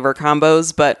flavor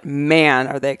combos, but man,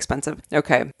 are they expensive.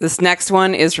 Okay. This next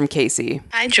one is from Casey.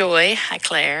 Hi, Joy. Hi,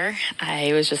 Claire.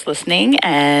 I was just listening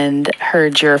and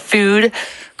heard your food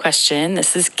question.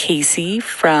 This is Casey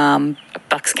from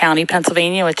Bucks County,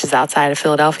 Pennsylvania, which is outside of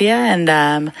Philadelphia,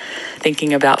 and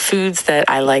thinking about foods that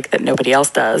I like that nobody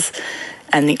else does.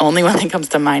 And the only one that comes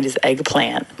to mind is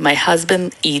eggplant. My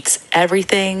husband eats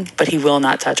everything, but he will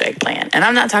not touch eggplant. And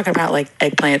I'm not talking about like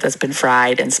eggplant that's been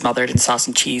fried and smothered in sauce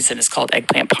and cheese and is called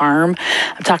eggplant parm.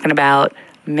 I'm talking about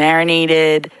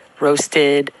marinated,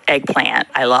 roasted eggplant.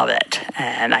 I love it.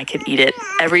 And I could eat it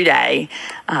every day,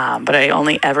 but I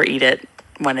only ever eat it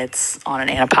when it's on an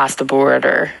antipasta board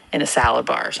or in a salad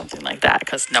bar or something like that,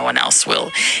 because no one else will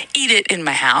eat it in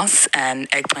my house, and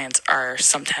eggplants are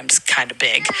sometimes kind of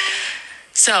big.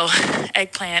 So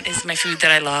eggplant is my food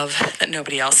that I love that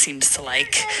nobody else seems to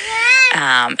like.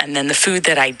 And then the food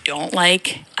that I don't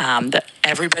like that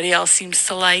everybody else seems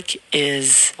to like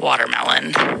is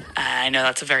watermelon. I know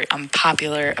that's a very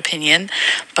unpopular opinion,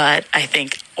 but I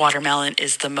think watermelon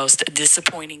is the most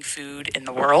disappointing food in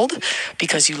the world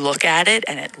because you look at it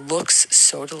and it looks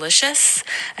so delicious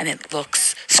and it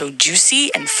looks so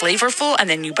juicy and flavorful, and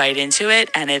then you bite into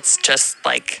it and it's just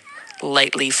like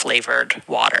lightly flavored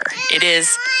water. It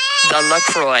is the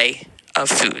LaCroix of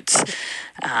foods.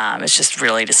 It's just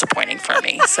really disappointing for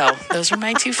me. So those are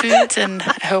my 2 foods, and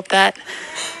I hope that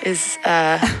is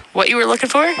what you were looking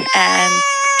for. And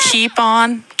keep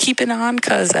on keeping on,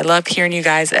 because I love hearing you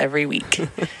guys every week.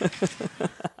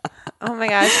 Oh my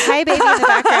gosh. Hi, baby in the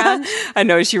background. I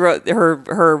know she wrote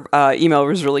her email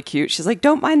was really cute. She's like,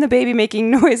 don't mind the baby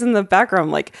making noise in the background.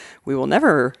 I'm like, we will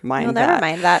never mind We'll that. never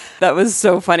mind that. That was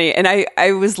so funny. And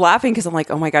I was laughing because I'm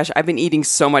like, oh my gosh, I've been eating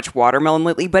so much watermelon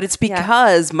lately, but it's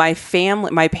because my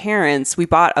parents, we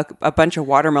bought a bunch of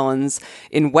watermelons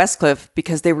in Westcliff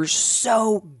because they were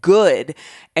so good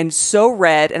and so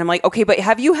red. And I'm like, okay, but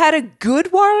have you had a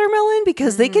good watermelon?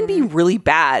 Because they can be really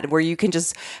bad, where you can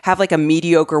just have like a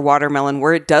mediocre watermelon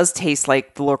where it does taste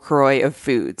like the LaCroix of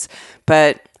foods.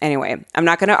 But anyway, I'm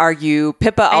not going to argue.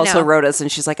 Pippa also wrote us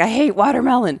and she's like, I hate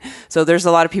watermelon. So there's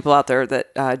a lot of people out there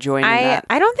that join in that.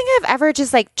 I don't think I've ever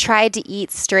just like tried to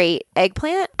eat straight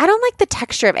eggplant. I don't like the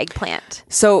texture of eggplant.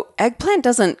 So eggplant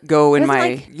doesn't go in Doesn't my,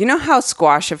 like- you know how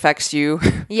squash affects you?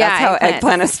 Yeah, That's how eggplant.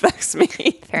 eggplant affects me.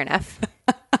 Fair enough.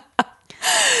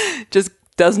 Just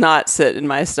does not sit in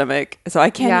my stomach. So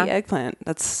I can't Yeah. eat eggplant.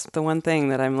 That's the one thing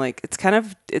that I'm like,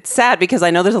 it's sad because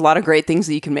I know there's a lot of great things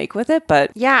that you can make with it,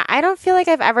 but Yeah, I don't feel like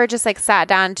I've ever just like sat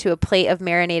down to a plate of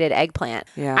marinated eggplant.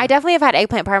 Yeah. I definitely have had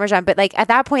eggplant parmesan, but like at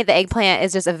that point, the eggplant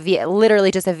is just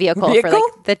literally just a vehicle for Vehicle?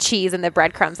 like the cheese and the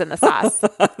breadcrumbs and the sauce.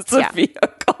 it's a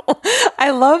vehicle. I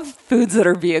love foods that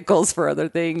are vehicles for other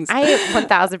things. I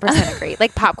 1000% agree.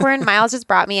 Like popcorn, Miles just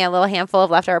brought me a little handful of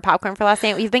leftover popcorn for last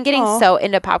night. We've been getting so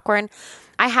into popcorn.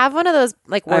 I have one of those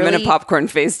like I'm in a whirly- popcorn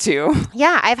phase too.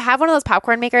 Yeah, I've had one of those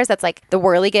popcorn makers that's like the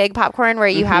whirligig popcorn where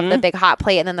you have the big hot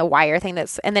plate and then the wire thing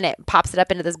and then it pops it up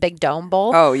into this big dome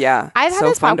bowl. Oh yeah. I've had So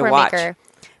this fun to popcorn watch. maker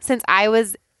since I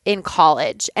was in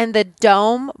college, and the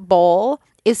dome bowl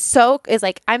is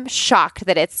like, I'm shocked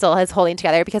that it still is holding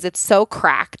together because it's so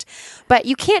cracked. But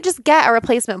you can't just get a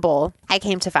replacement bowl, I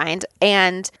came to find.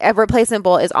 And a replacement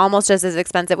bowl is almost just as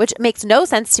expensive, which makes no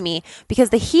sense to me because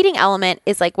the heating element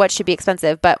is like what should be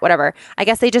expensive, but whatever. I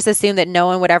guess they just assume that no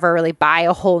one would ever really buy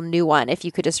a whole new one if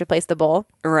you could just replace the bowl.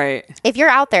 Right. If you're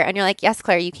out there and you're like, yes,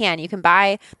 Claire, you can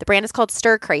buy, the brand is called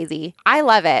Stir Crazy. I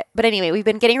love it. But anyway, we've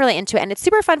been getting really into it and it's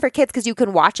super fun for kids because you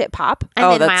can watch it pop.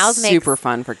 And then that's super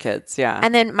fun for kids. Yeah.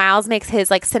 And then Miles makes his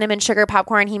like cinnamon sugar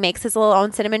popcorn. He makes his little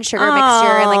own cinnamon sugar mixture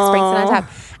and like sprinkles it on top.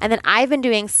 And then I've been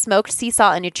doing smoked sea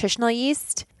salt and nutritional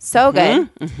yeast. So good.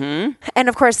 And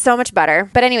of course, so much butter.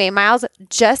 But anyway, Miles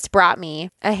just brought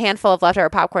me a handful of leftover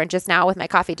popcorn just now with my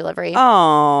coffee delivery.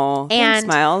 Oh, thanks, And-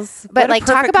 Miles. but, What like, a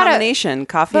talk perfect about a- combination,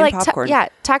 coffee But and like, popcorn.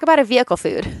 talk about a vehicle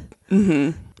food.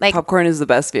 Like, Popcorn is the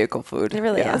best vehicle food. It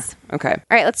really is. Okay. all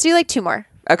right, let's do like 2 more.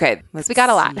 Okay. We got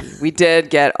a lot. We did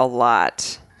get a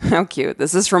lot. How cute.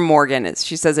 This is from Morgan.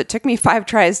 She says, it took me 5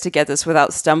 tries to get this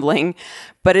without stumbling,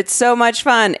 but it's so much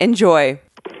fun. Enjoy.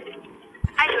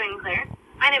 Hi, Joy and Claire.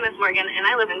 My name is Morgan, and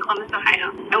I live in Columbus,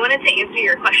 Ohio. I wanted to answer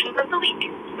your questions of the week.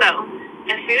 So,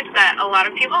 a food that a lot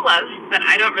of people love, but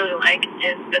I don't really like,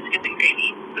 is biscuits and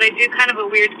gravy. But I do kind of a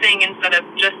weird thing instead of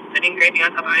just putting gravy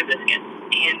on top of my biscuits.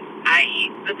 And I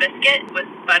eat the biscuit with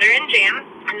butter and jam,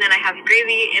 and then I have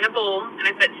gravy in a bowl, and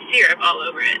I put syrup all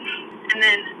over it. And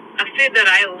then a food that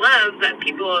I love that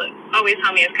people always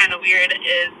tell me is kind of weird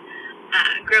is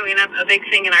growing up, a big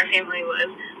thing in our family was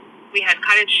we had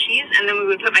cottage cheese, and then we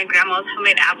would put my grandma's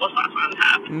homemade applesauce on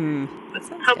top.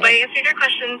 Hope I answered your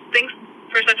questions. Thanks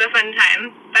for such a fun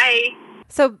time. Bye.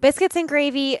 So biscuits and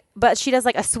gravy, but she does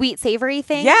like a sweet savory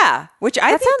thing. Yeah, which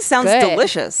I think sounds good.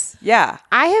 delicious. Yeah.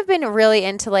 I have been really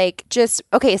into like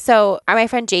so my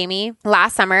friend Jamie,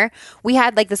 last summer, we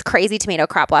had like this crazy tomato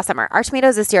crop last summer. Our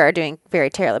tomatoes this year are doing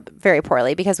very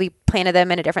poorly because we planted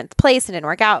them in a different place and didn't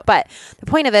work out. But the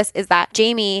point of this is that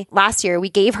Jamie, last year, we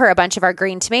gave her a bunch of our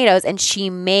green tomatoes and she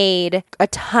made a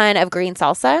ton of green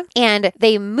salsa. And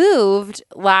they moved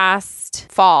last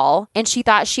fall and she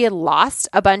thought she had lost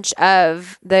a bunch of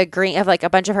a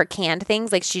bunch of her canned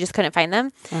things. Like she just couldn't find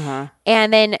them.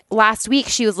 And then last week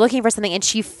she was looking for something and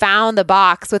she found the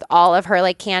box with all of her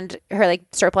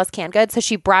surplus canned goods. So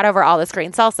she brought over all this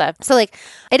green salsa. So like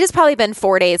it has probably been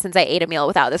 4 days since I ate a meal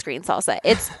without this green salsa.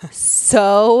 It's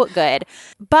so good.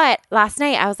 But last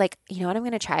night I was like, you know what I'm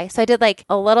going to try? So I did like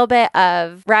a little bit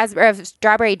of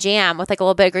strawberry jam with like a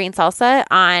little bit of green salsa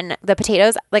on the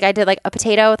potatoes. Like I did like a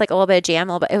potato with like a little bit of jam,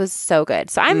 it was so good.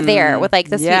 So I'm there with like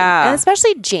the sweet, and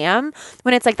especially jam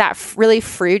when it's like that really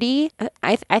fruity.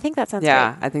 I think that sounds great.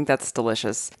 I think that's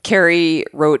delicious. Carrie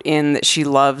wrote in that she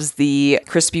loves the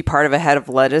crispy part of a head of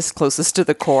lettuce closest to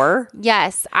the core.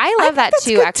 Yes, I love that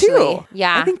too, actually. Too.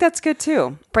 Yeah. I think that's good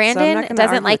too. Brandon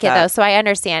doesn't like it though, so I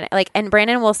understand. Like, and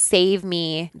Brandon will save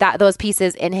me those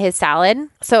pieces in his salad.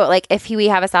 So like if we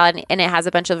have a salad and it has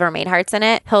a bunch of romaine hearts in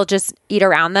it, he'll just eat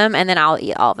around them and then I'll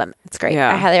eat all of them. It's great.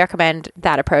 Yeah. I highly recommend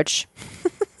that approach.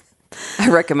 I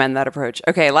recommend that approach.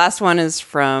 Okay, last one is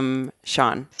from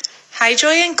Sean. Hi, Joy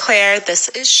and Claire. This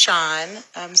is Sean.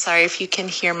 I'm sorry if you can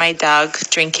hear my dog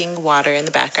drinking water in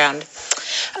the background.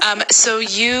 So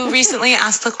you recently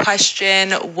asked the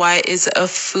question, what is a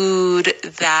food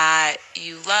that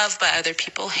you love but other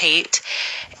people hate?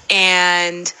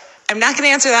 And I'm not going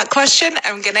to answer that question.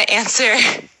 I'm going to answer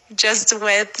just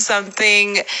with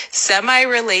something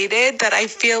semi-related that I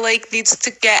feel like needs to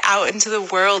get out into the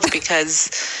world because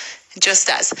it just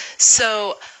does.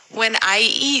 So when I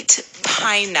eat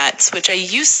pine nuts, which I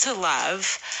used to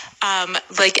love,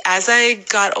 like as I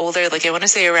got older, like I want to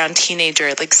say around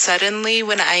teenager, like suddenly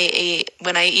when I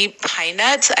eat pine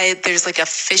nuts, there's like a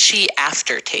fishy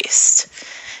aftertaste,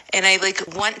 and I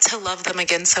like want to love them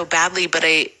again so badly, but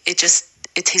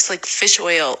it tastes like fish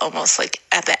oil almost like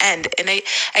at the end. And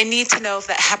I need to know if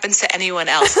that happens to anyone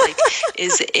else. Like,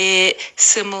 is it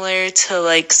similar to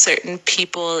like certain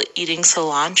people eating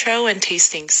cilantro and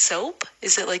tasting soap?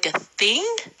 Is it like a thing?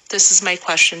 This is my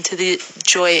question to the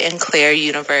Joy and Claire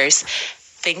universe.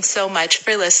 Thanks so much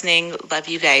for listening. Love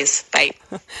you guys. Bye.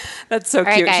 That's so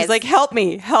right, cute. guys. She's like, help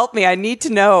me. I need to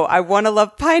know. I want to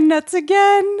love pine nuts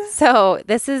again. So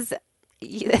this is...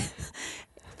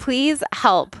 Please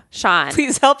help Sean.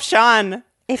 Please help Sean.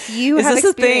 If you Is have this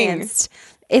a thing? experienced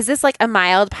is this like a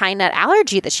mild pine nut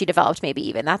allergy that she developed? Maybe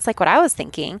even that's like what I was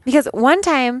thinking. Because one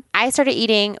time I started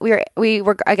eating, we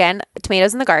were again,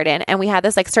 tomatoes in the garden, and we had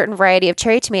this like certain variety of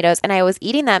cherry tomatoes, and I was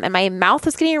eating them and my mouth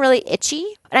was getting really itchy.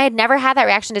 And I had never had that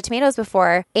reaction to tomatoes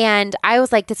before. And I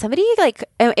was like, did somebody like,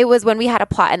 it was when we had a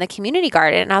plot in the community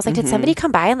garden. And I was like, did somebody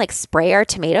come by and like spray our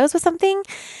tomatoes with something?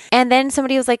 And then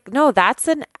somebody was like, no, that's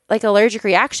an like allergic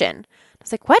reaction. I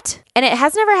was like, what? And it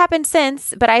has never happened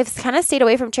since, but I've kind of stayed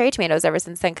away from cherry tomatoes ever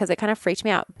since then because it kind of freaked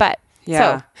me out. But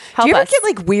yeah. So help Do you ever us. get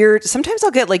like weird, sometimes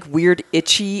I'll get like weird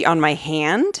itchy on my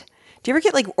hand. Do you ever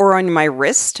get like, or on my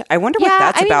wrist? I wonder what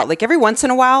that's about. Like every once in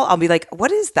a while, I'll be like,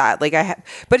 what is that? Like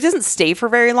but it doesn't stay for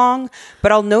very long,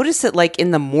 but I'll notice it like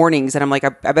in the mornings and I'm like,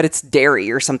 I bet it's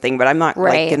dairy or something, but I'm not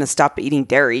like going to stop eating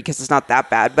dairy because it's not that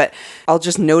bad, but I'll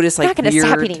just notice like I'm not going to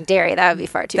stop eating dairy. That would be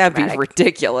far too That'd dramatic. be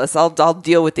ridiculous. I'll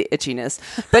deal with the itchiness,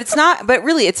 but it's not, but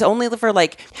really it's only for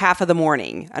like half of the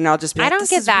morning and I'll just be like, I don't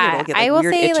get that. Get, I will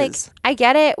weird say itches. like, I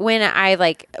get it when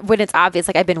it's obvious,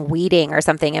 like I've been weeding or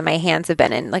something and my hands have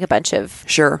been in like a bunch of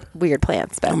weird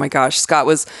plants. But oh my gosh, Scott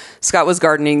was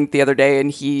gardening the other day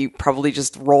and he probably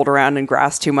just rolled around in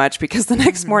grass too much because the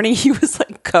next morning he was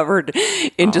like covered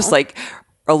in just like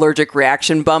allergic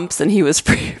reaction bumps and he was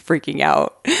freaking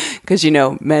out because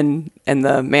men and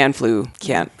the man flu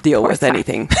can't deal with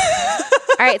anything.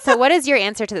 All right, so what is your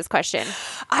answer to this question?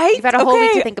 You've got a whole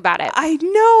week to think about it. I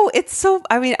know. It's so,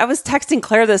 I was texting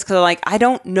Claire this because I'm like, I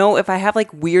don't know if I have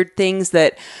like weird things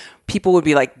that people would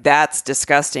be like, that's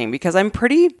disgusting, because I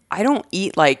don't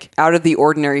eat like out of the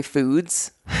ordinary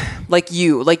foods like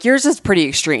you. Like yours is pretty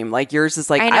extreme. Like yours is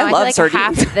like, I love feel like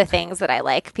sardines. half of the things that I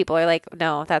like, people are like,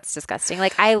 no, that's disgusting.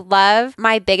 Like I love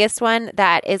my biggest one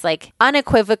that is like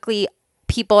unequivocally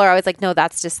people are always like, no,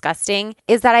 that's disgusting,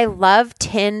 is that I love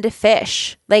tinned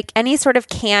fish. Like any sort of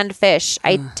canned fish,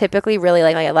 I typically really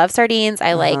like. I love sardines.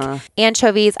 I like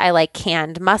anchovies. I like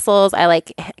canned mussels. I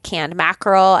like canned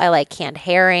mackerel. I like canned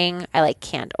herring. I like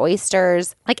canned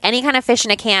oysters. Like any kind of fish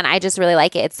in a can, I just really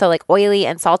like it. It's so like oily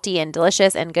and salty and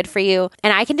delicious and good for you.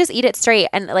 And I can just eat it straight.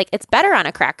 And like it's better on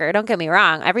a cracker. Don't get me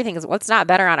wrong. Everything is what's not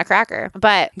better on a cracker.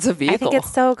 But it's a vehicle. I think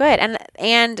it's so good.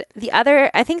 And the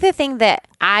other, I think the thing that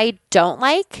I don't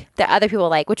like that other people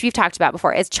like, which we've talked about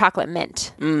before, is chocolate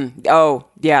mint. Oh,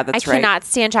 yeah, that's right. I cannot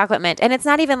stand chocolate mint. And it's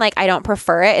not even like I don't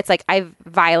prefer it. It's like I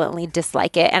violently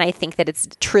dislike it. And I think that it's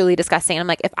truly disgusting. I'm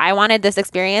like, if I wanted this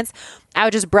experience, I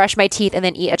would just brush my teeth and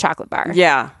then eat a chocolate bar.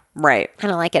 Yeah, right. I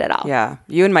don't like it at all. Yeah.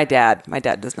 You and my dad. My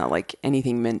dad does not like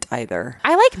anything mint either.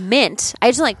 I like mint. I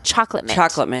just don't like chocolate mint.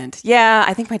 Chocolate mint. Yeah,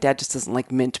 I think my dad just doesn't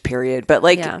like mint, period. But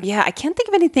like, yeah I can't think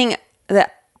of anything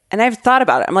that, and I've thought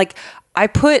about it. I'm like,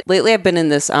 lately I've been in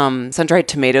this sun-dried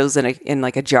tomatoes in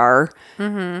like a jar.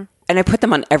 Mm-hmm. And I put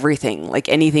them on everything, like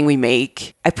anything we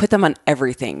make. I put them on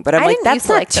everything. But I'm like, that's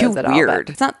not too weird.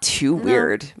 It's not too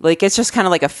weird. Like, it's just kind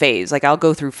of like a phase. Like, I'll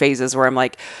go through phases where I'm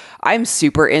like, I'm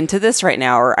super into this right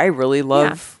now, or I really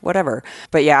love whatever.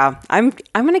 But yeah, I'm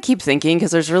going to keep thinking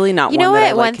because there's really not one that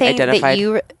I like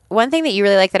identified. One thing that you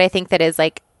really like that I think that is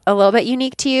like a little bit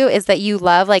unique to you is that you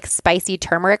love like spicy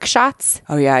turmeric shots.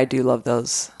 Oh yeah, I do love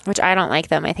those. Which I don't like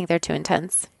them. I think they're too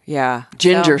intense. Yeah.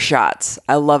 Ginger shots.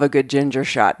 I love a good ginger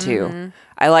shot too. Mm-hmm.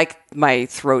 I like my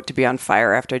throat to be on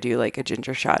fire after I do like a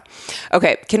ginger shot.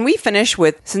 Okay. Can we finish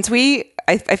with, since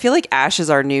I feel like Ash is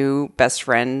our new best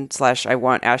friend / I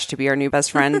want Ash to be our new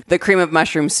best friend, the cream of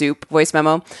mushroom soup voice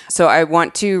memo. So I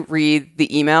want to read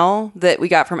the email that we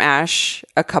got from Ash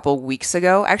a couple weeks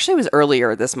ago. Actually, it was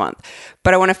earlier this month,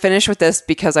 but I want to finish with this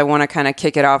because I want to kind of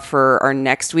kick it off for our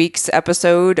next week's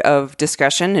episode of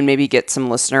discussion and maybe get some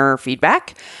listener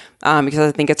feedback because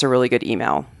I think it's a really good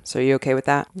email. So are you okay with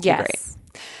that? Yes. Great.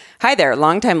 Hi there,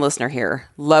 longtime listener here.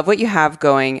 Love what you have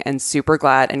going and super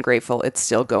glad and grateful it's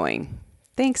still going.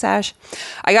 Thanks, Ash.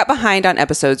 I got behind on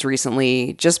episodes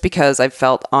recently just because I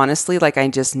felt honestly like I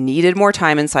just needed more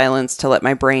time in silence to let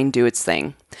my brain do its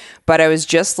thing. But I was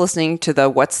just listening to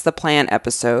the What's the Plan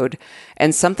episode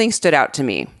and something stood out to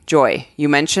me. Joy, you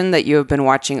mentioned that you have been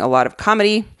watching a lot of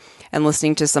comedy and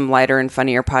listening to some lighter and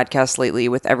funnier podcasts lately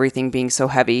with everything being so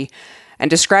heavy, and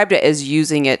described it as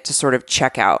using it to sort of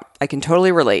check out. I can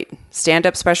totally relate.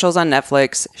 Stand-up specials on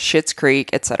Netflix, Schitt's Creek,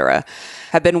 etc.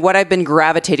 have been what I've been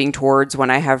gravitating towards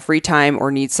when I have free time or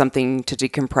need something to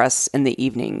decompress in the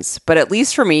evenings. But at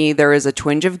least for me, there is a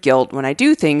twinge of guilt when I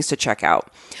do things to check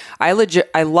out. I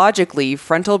logically,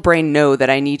 frontal brain know that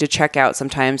I need to check out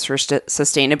sometimes for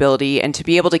sustainability and to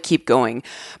be able to keep going.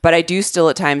 But I do still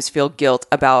at times feel guilt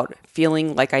about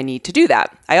feeling like I need to do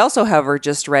that. I also, however,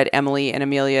 just read Emily and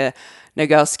Amelia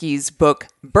Nagoski's book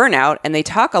Burnout, and they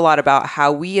talk a lot about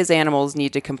how we as animals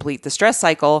need to complete the stress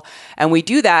cycle, and we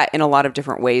do that in a lot of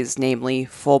different ways, namely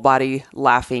full body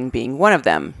laughing being one of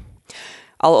them.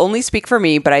 I'll only speak for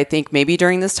me, but I think maybe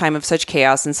during this time of such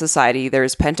chaos in society,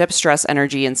 there's pent-up stress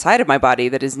energy inside of my body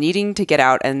that is needing to get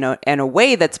out, and a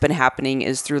way that's been happening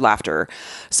is through laughter.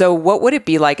 So what would it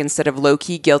be like instead of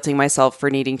low-key guilting myself for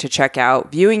needing to check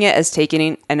out, viewing it as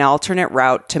taking an alternate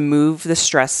route to move the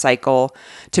stress cycle,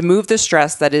 to move the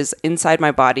stress that is inside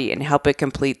my body and help it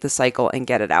complete the cycle and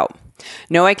get it out?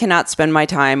 No, I cannot spend my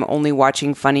time only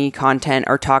watching funny content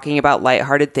or talking about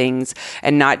lighthearted things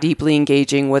and not deeply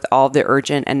engaging with all the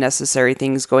urgent and necessary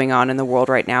things going on in the world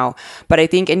right now. But I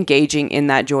think engaging in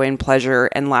that joy and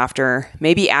pleasure and laughter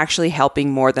may be actually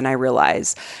helping more than I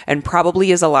realize, and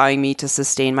probably is allowing me to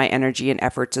sustain my energy and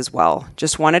efforts as well.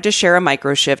 Just wanted to share a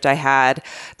micro shift I had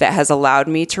that has allowed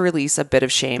me to release a bit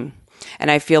of shame.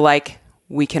 And I feel like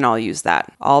we can all use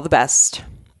that. All the best.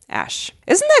 Ash.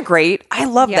 Isn't that great? I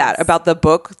love that about the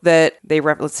book that they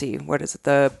let's see, what is it?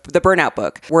 The Burnout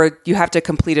book, where you have to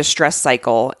complete a stress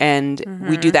cycle, and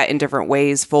we do that in different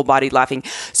ways, full body laughing.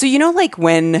 So, like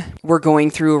when we're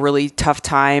going through a really tough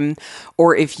time,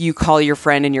 or if you call your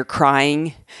friend and you're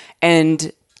crying,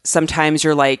 and sometimes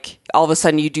you're like, all of a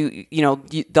sudden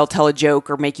they'll tell a joke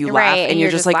or make you laugh, and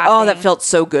you're just like, laughing. Oh, that felt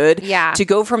so good. Yeah. To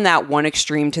go from that one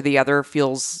extreme to the other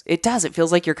it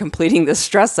feels like you're completing this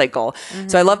stress cycle.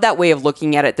 So I love that way of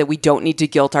looking at it, that we don't need to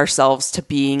guilt ourselves to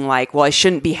being like, well, I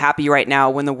shouldn't be happy right now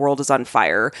when the world is on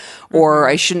fire, or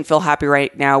I shouldn't feel happy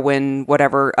right now when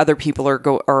whatever other people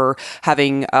are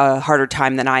having a harder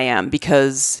time than I am,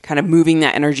 because kind of moving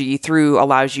that energy through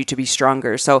allows you to be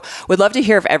stronger. So would love to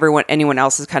hear if anyone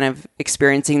else is kind of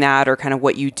experiencing that, or kind of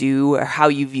what you do or how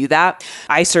you view that.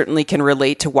 I certainly can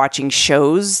relate to watching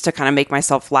shows to kind of make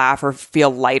myself laugh or feel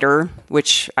lighter,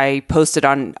 which I posted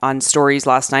on stories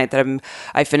last night that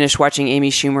I finished watching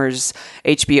Amy Schumer's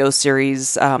HBO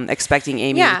series, Expecting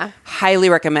Amy. Yeah. Highly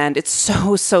recommend. It's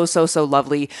so, so, so, so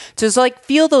lovely to just like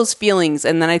feel those feelings.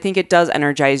 And then I think it does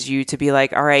energize you to be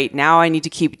like, all right, now I need to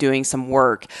keep doing some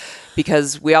work,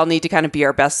 because we all need to kind of be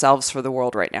our best selves for the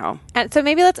world right now. And so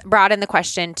maybe let's broaden the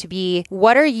question to be,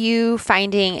 what are you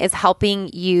finding is helping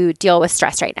you deal with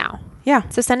stress right now? Yeah.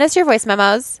 So send us your voice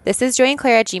memos. This is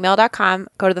joyandclaire@gmail.com.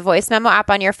 Go to the voice memo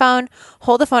app on your phone.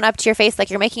 Hold the phone up to your face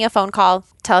like you're making a phone call.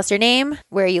 Tell us your name,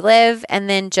 where you live, and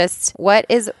then just what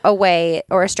is a way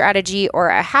or a strategy or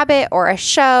a habit or a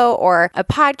show or a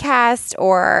podcast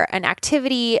or an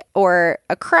activity or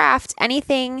a craft,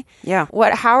 anything. Yeah.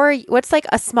 What's like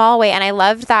a small way? And I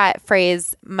loved that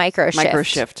phrase, micro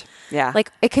shift. Yeah.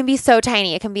 Like it can be so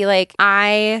tiny. It can be like,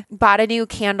 I bought a new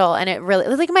candle and it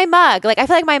was like my mug. Like I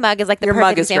feel like my mug is like the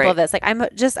perfect example of this. Like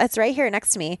it's right here next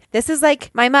to me. This is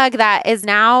like my mug that is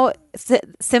now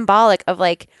symbolic of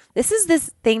like, this is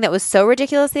this thing that was so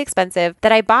ridiculously expensive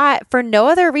that I bought for no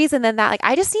other reason than that. Like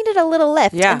I just needed a little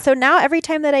lift. Yeah. And so now every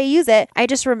time that I use it, I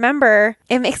just remember,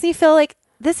 it makes me feel like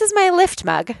this is my lift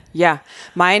mug. Yeah.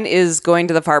 Mine is going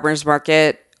to the farmer's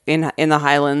market in the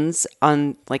Highlands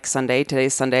on like Sunday.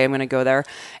 Today's Sunday. I'm going to go there,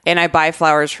 and I buy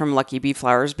flowers from Lucky Bee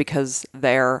Flowers because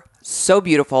they're so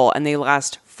beautiful and they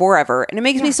last forever. And it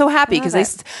makes me so happy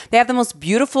because they have the most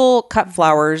beautiful cut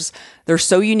flowers. They're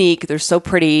so unique. They're so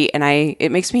pretty. And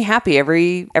it makes me happy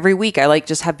every week. I like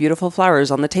just have beautiful flowers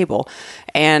on the table.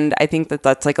 And I think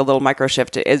that's like a little micro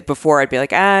shift. Is before I'd be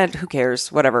like, who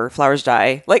cares? Whatever. Flowers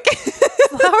die. Like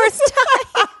flowers die.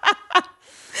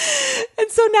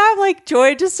 And so now I'm like,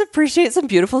 Joy, just appreciate some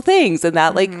beautiful things. And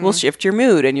that like will shift your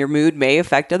mood, and your mood may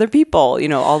affect other people.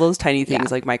 All those tiny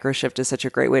things like micro shift is such a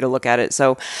great way to look at it.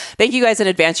 So thank you guys in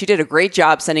advance. You did a great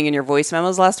job sending in your voice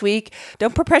memos last week.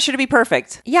 Don't put pressure to be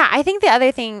perfect. Yeah. I think the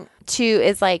other thing too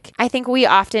is like, I think we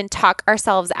often talk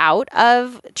ourselves out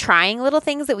of trying little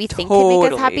things that we think can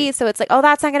make us happy. So it's like, oh,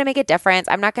 that's not going to make a difference.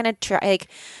 I'm not going to try like,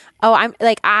 oh,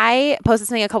 I posted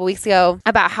something a couple weeks ago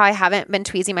about how I haven't been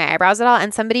tweezing my eyebrows at all.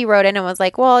 And somebody wrote in and was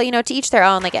like, well, to each their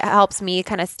own. Like it helps me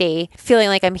kind of stay feeling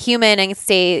like I'm human and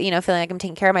stay, feeling like I'm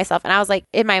taking care of myself. And I was like,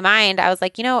 in my mind, I was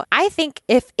like, I think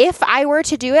if I were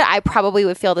to do it, I probably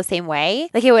would feel the same way.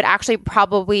 Like it would actually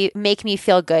probably make me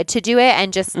feel good to do it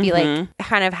and just be like,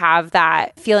 kind of have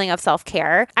that feeling of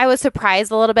self-care. I was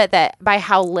surprised a little bit that by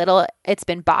how little it's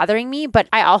been bothering me. But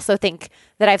I also think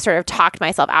that I've sort of talked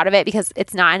myself out of it because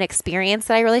it's not an experience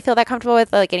that I really feel that comfortable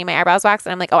with, like getting my eyebrows waxed.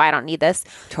 And I'm like, oh, I don't need this.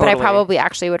 Totally. But I probably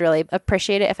actually would really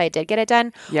appreciate it if I did get it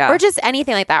done. Yeah. Or just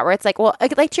anything like that where it's like, well,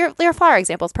 like your flower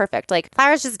example is perfect. Like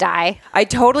flowers just die. I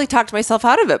totally talked myself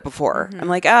out of it before. I'm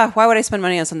like, why would I spend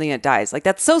money on something that dies? Like,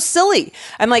 that's so silly.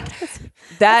 I'm like,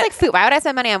 That's like food. Why would I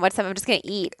spend money on what stuff I'm just going to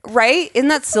eat? Right? Isn't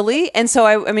that silly? And so,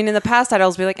 I mean, in the past, I'd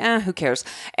always be like, who cares?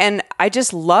 And I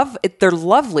just love it. They're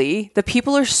lovely. The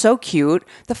people are so cute.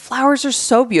 The flowers are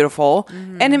so beautiful.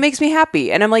 And it makes me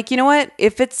happy. And I'm like, you know what?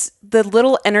 If it's the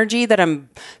little energy that I'm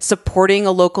supporting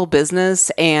a local business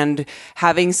and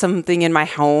having something in my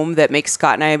home that makes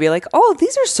Scott and I be like, oh,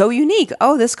 these are so unique.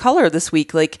 Oh, this color this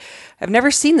week. Like, I've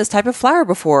never seen this type of flower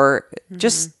before.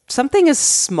 Just something as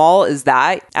small as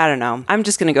that. I don't know. I'm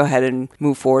just going to go ahead and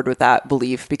move forward with that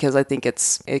belief because I think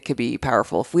it could be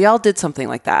powerful if we all did something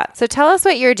like that. So tell us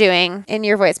what you're doing in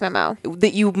your voice memo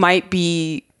that you might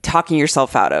be talking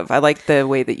yourself out of. I like the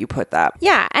way that you put that.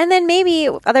 Yeah. And then maybe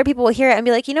other people will hear it and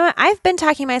be like, you know what? I've been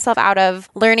talking myself out of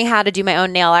learning how to do my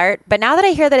own nail art. But now that I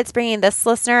hear that it's bringing this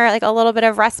listener like a little bit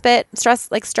of stress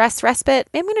respite,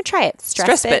 maybe I'm going to try it.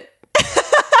 Stress-bit.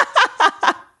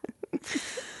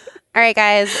 All right,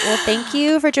 guys. Well, thank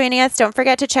you for joining us. Don't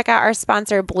forget to check out our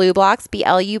sponsor, BlueBlox,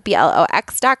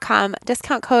 BLUBLOX.com.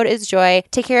 Discount code is JOY.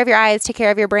 Take care of your eyes. Take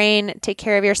care of your brain. Take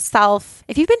care of yourself.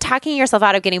 If you've been talking yourself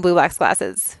out of getting BlueBlox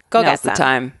glasses, go get some. Now's the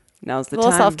time. Now's the time. A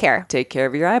little self-care. Take care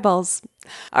of your eyeballs.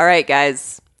 All right,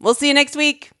 guys. We'll see you next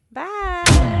week. Bye.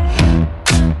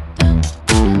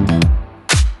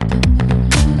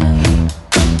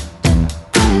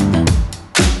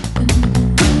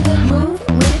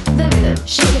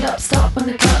 Shake it up, stop when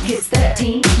the clock hits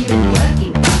 13. You've been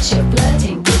working, but you're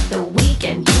flirting with the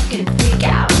weekend. You can freak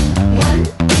out. 1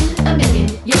 in a million.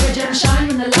 You're a gem, shine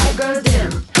when the light grows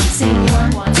dim. Sing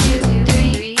 1, 2,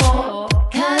 3, 4.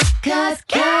 Cause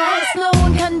no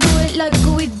one can do it like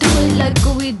we do it, like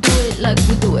we do it, like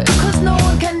we do it.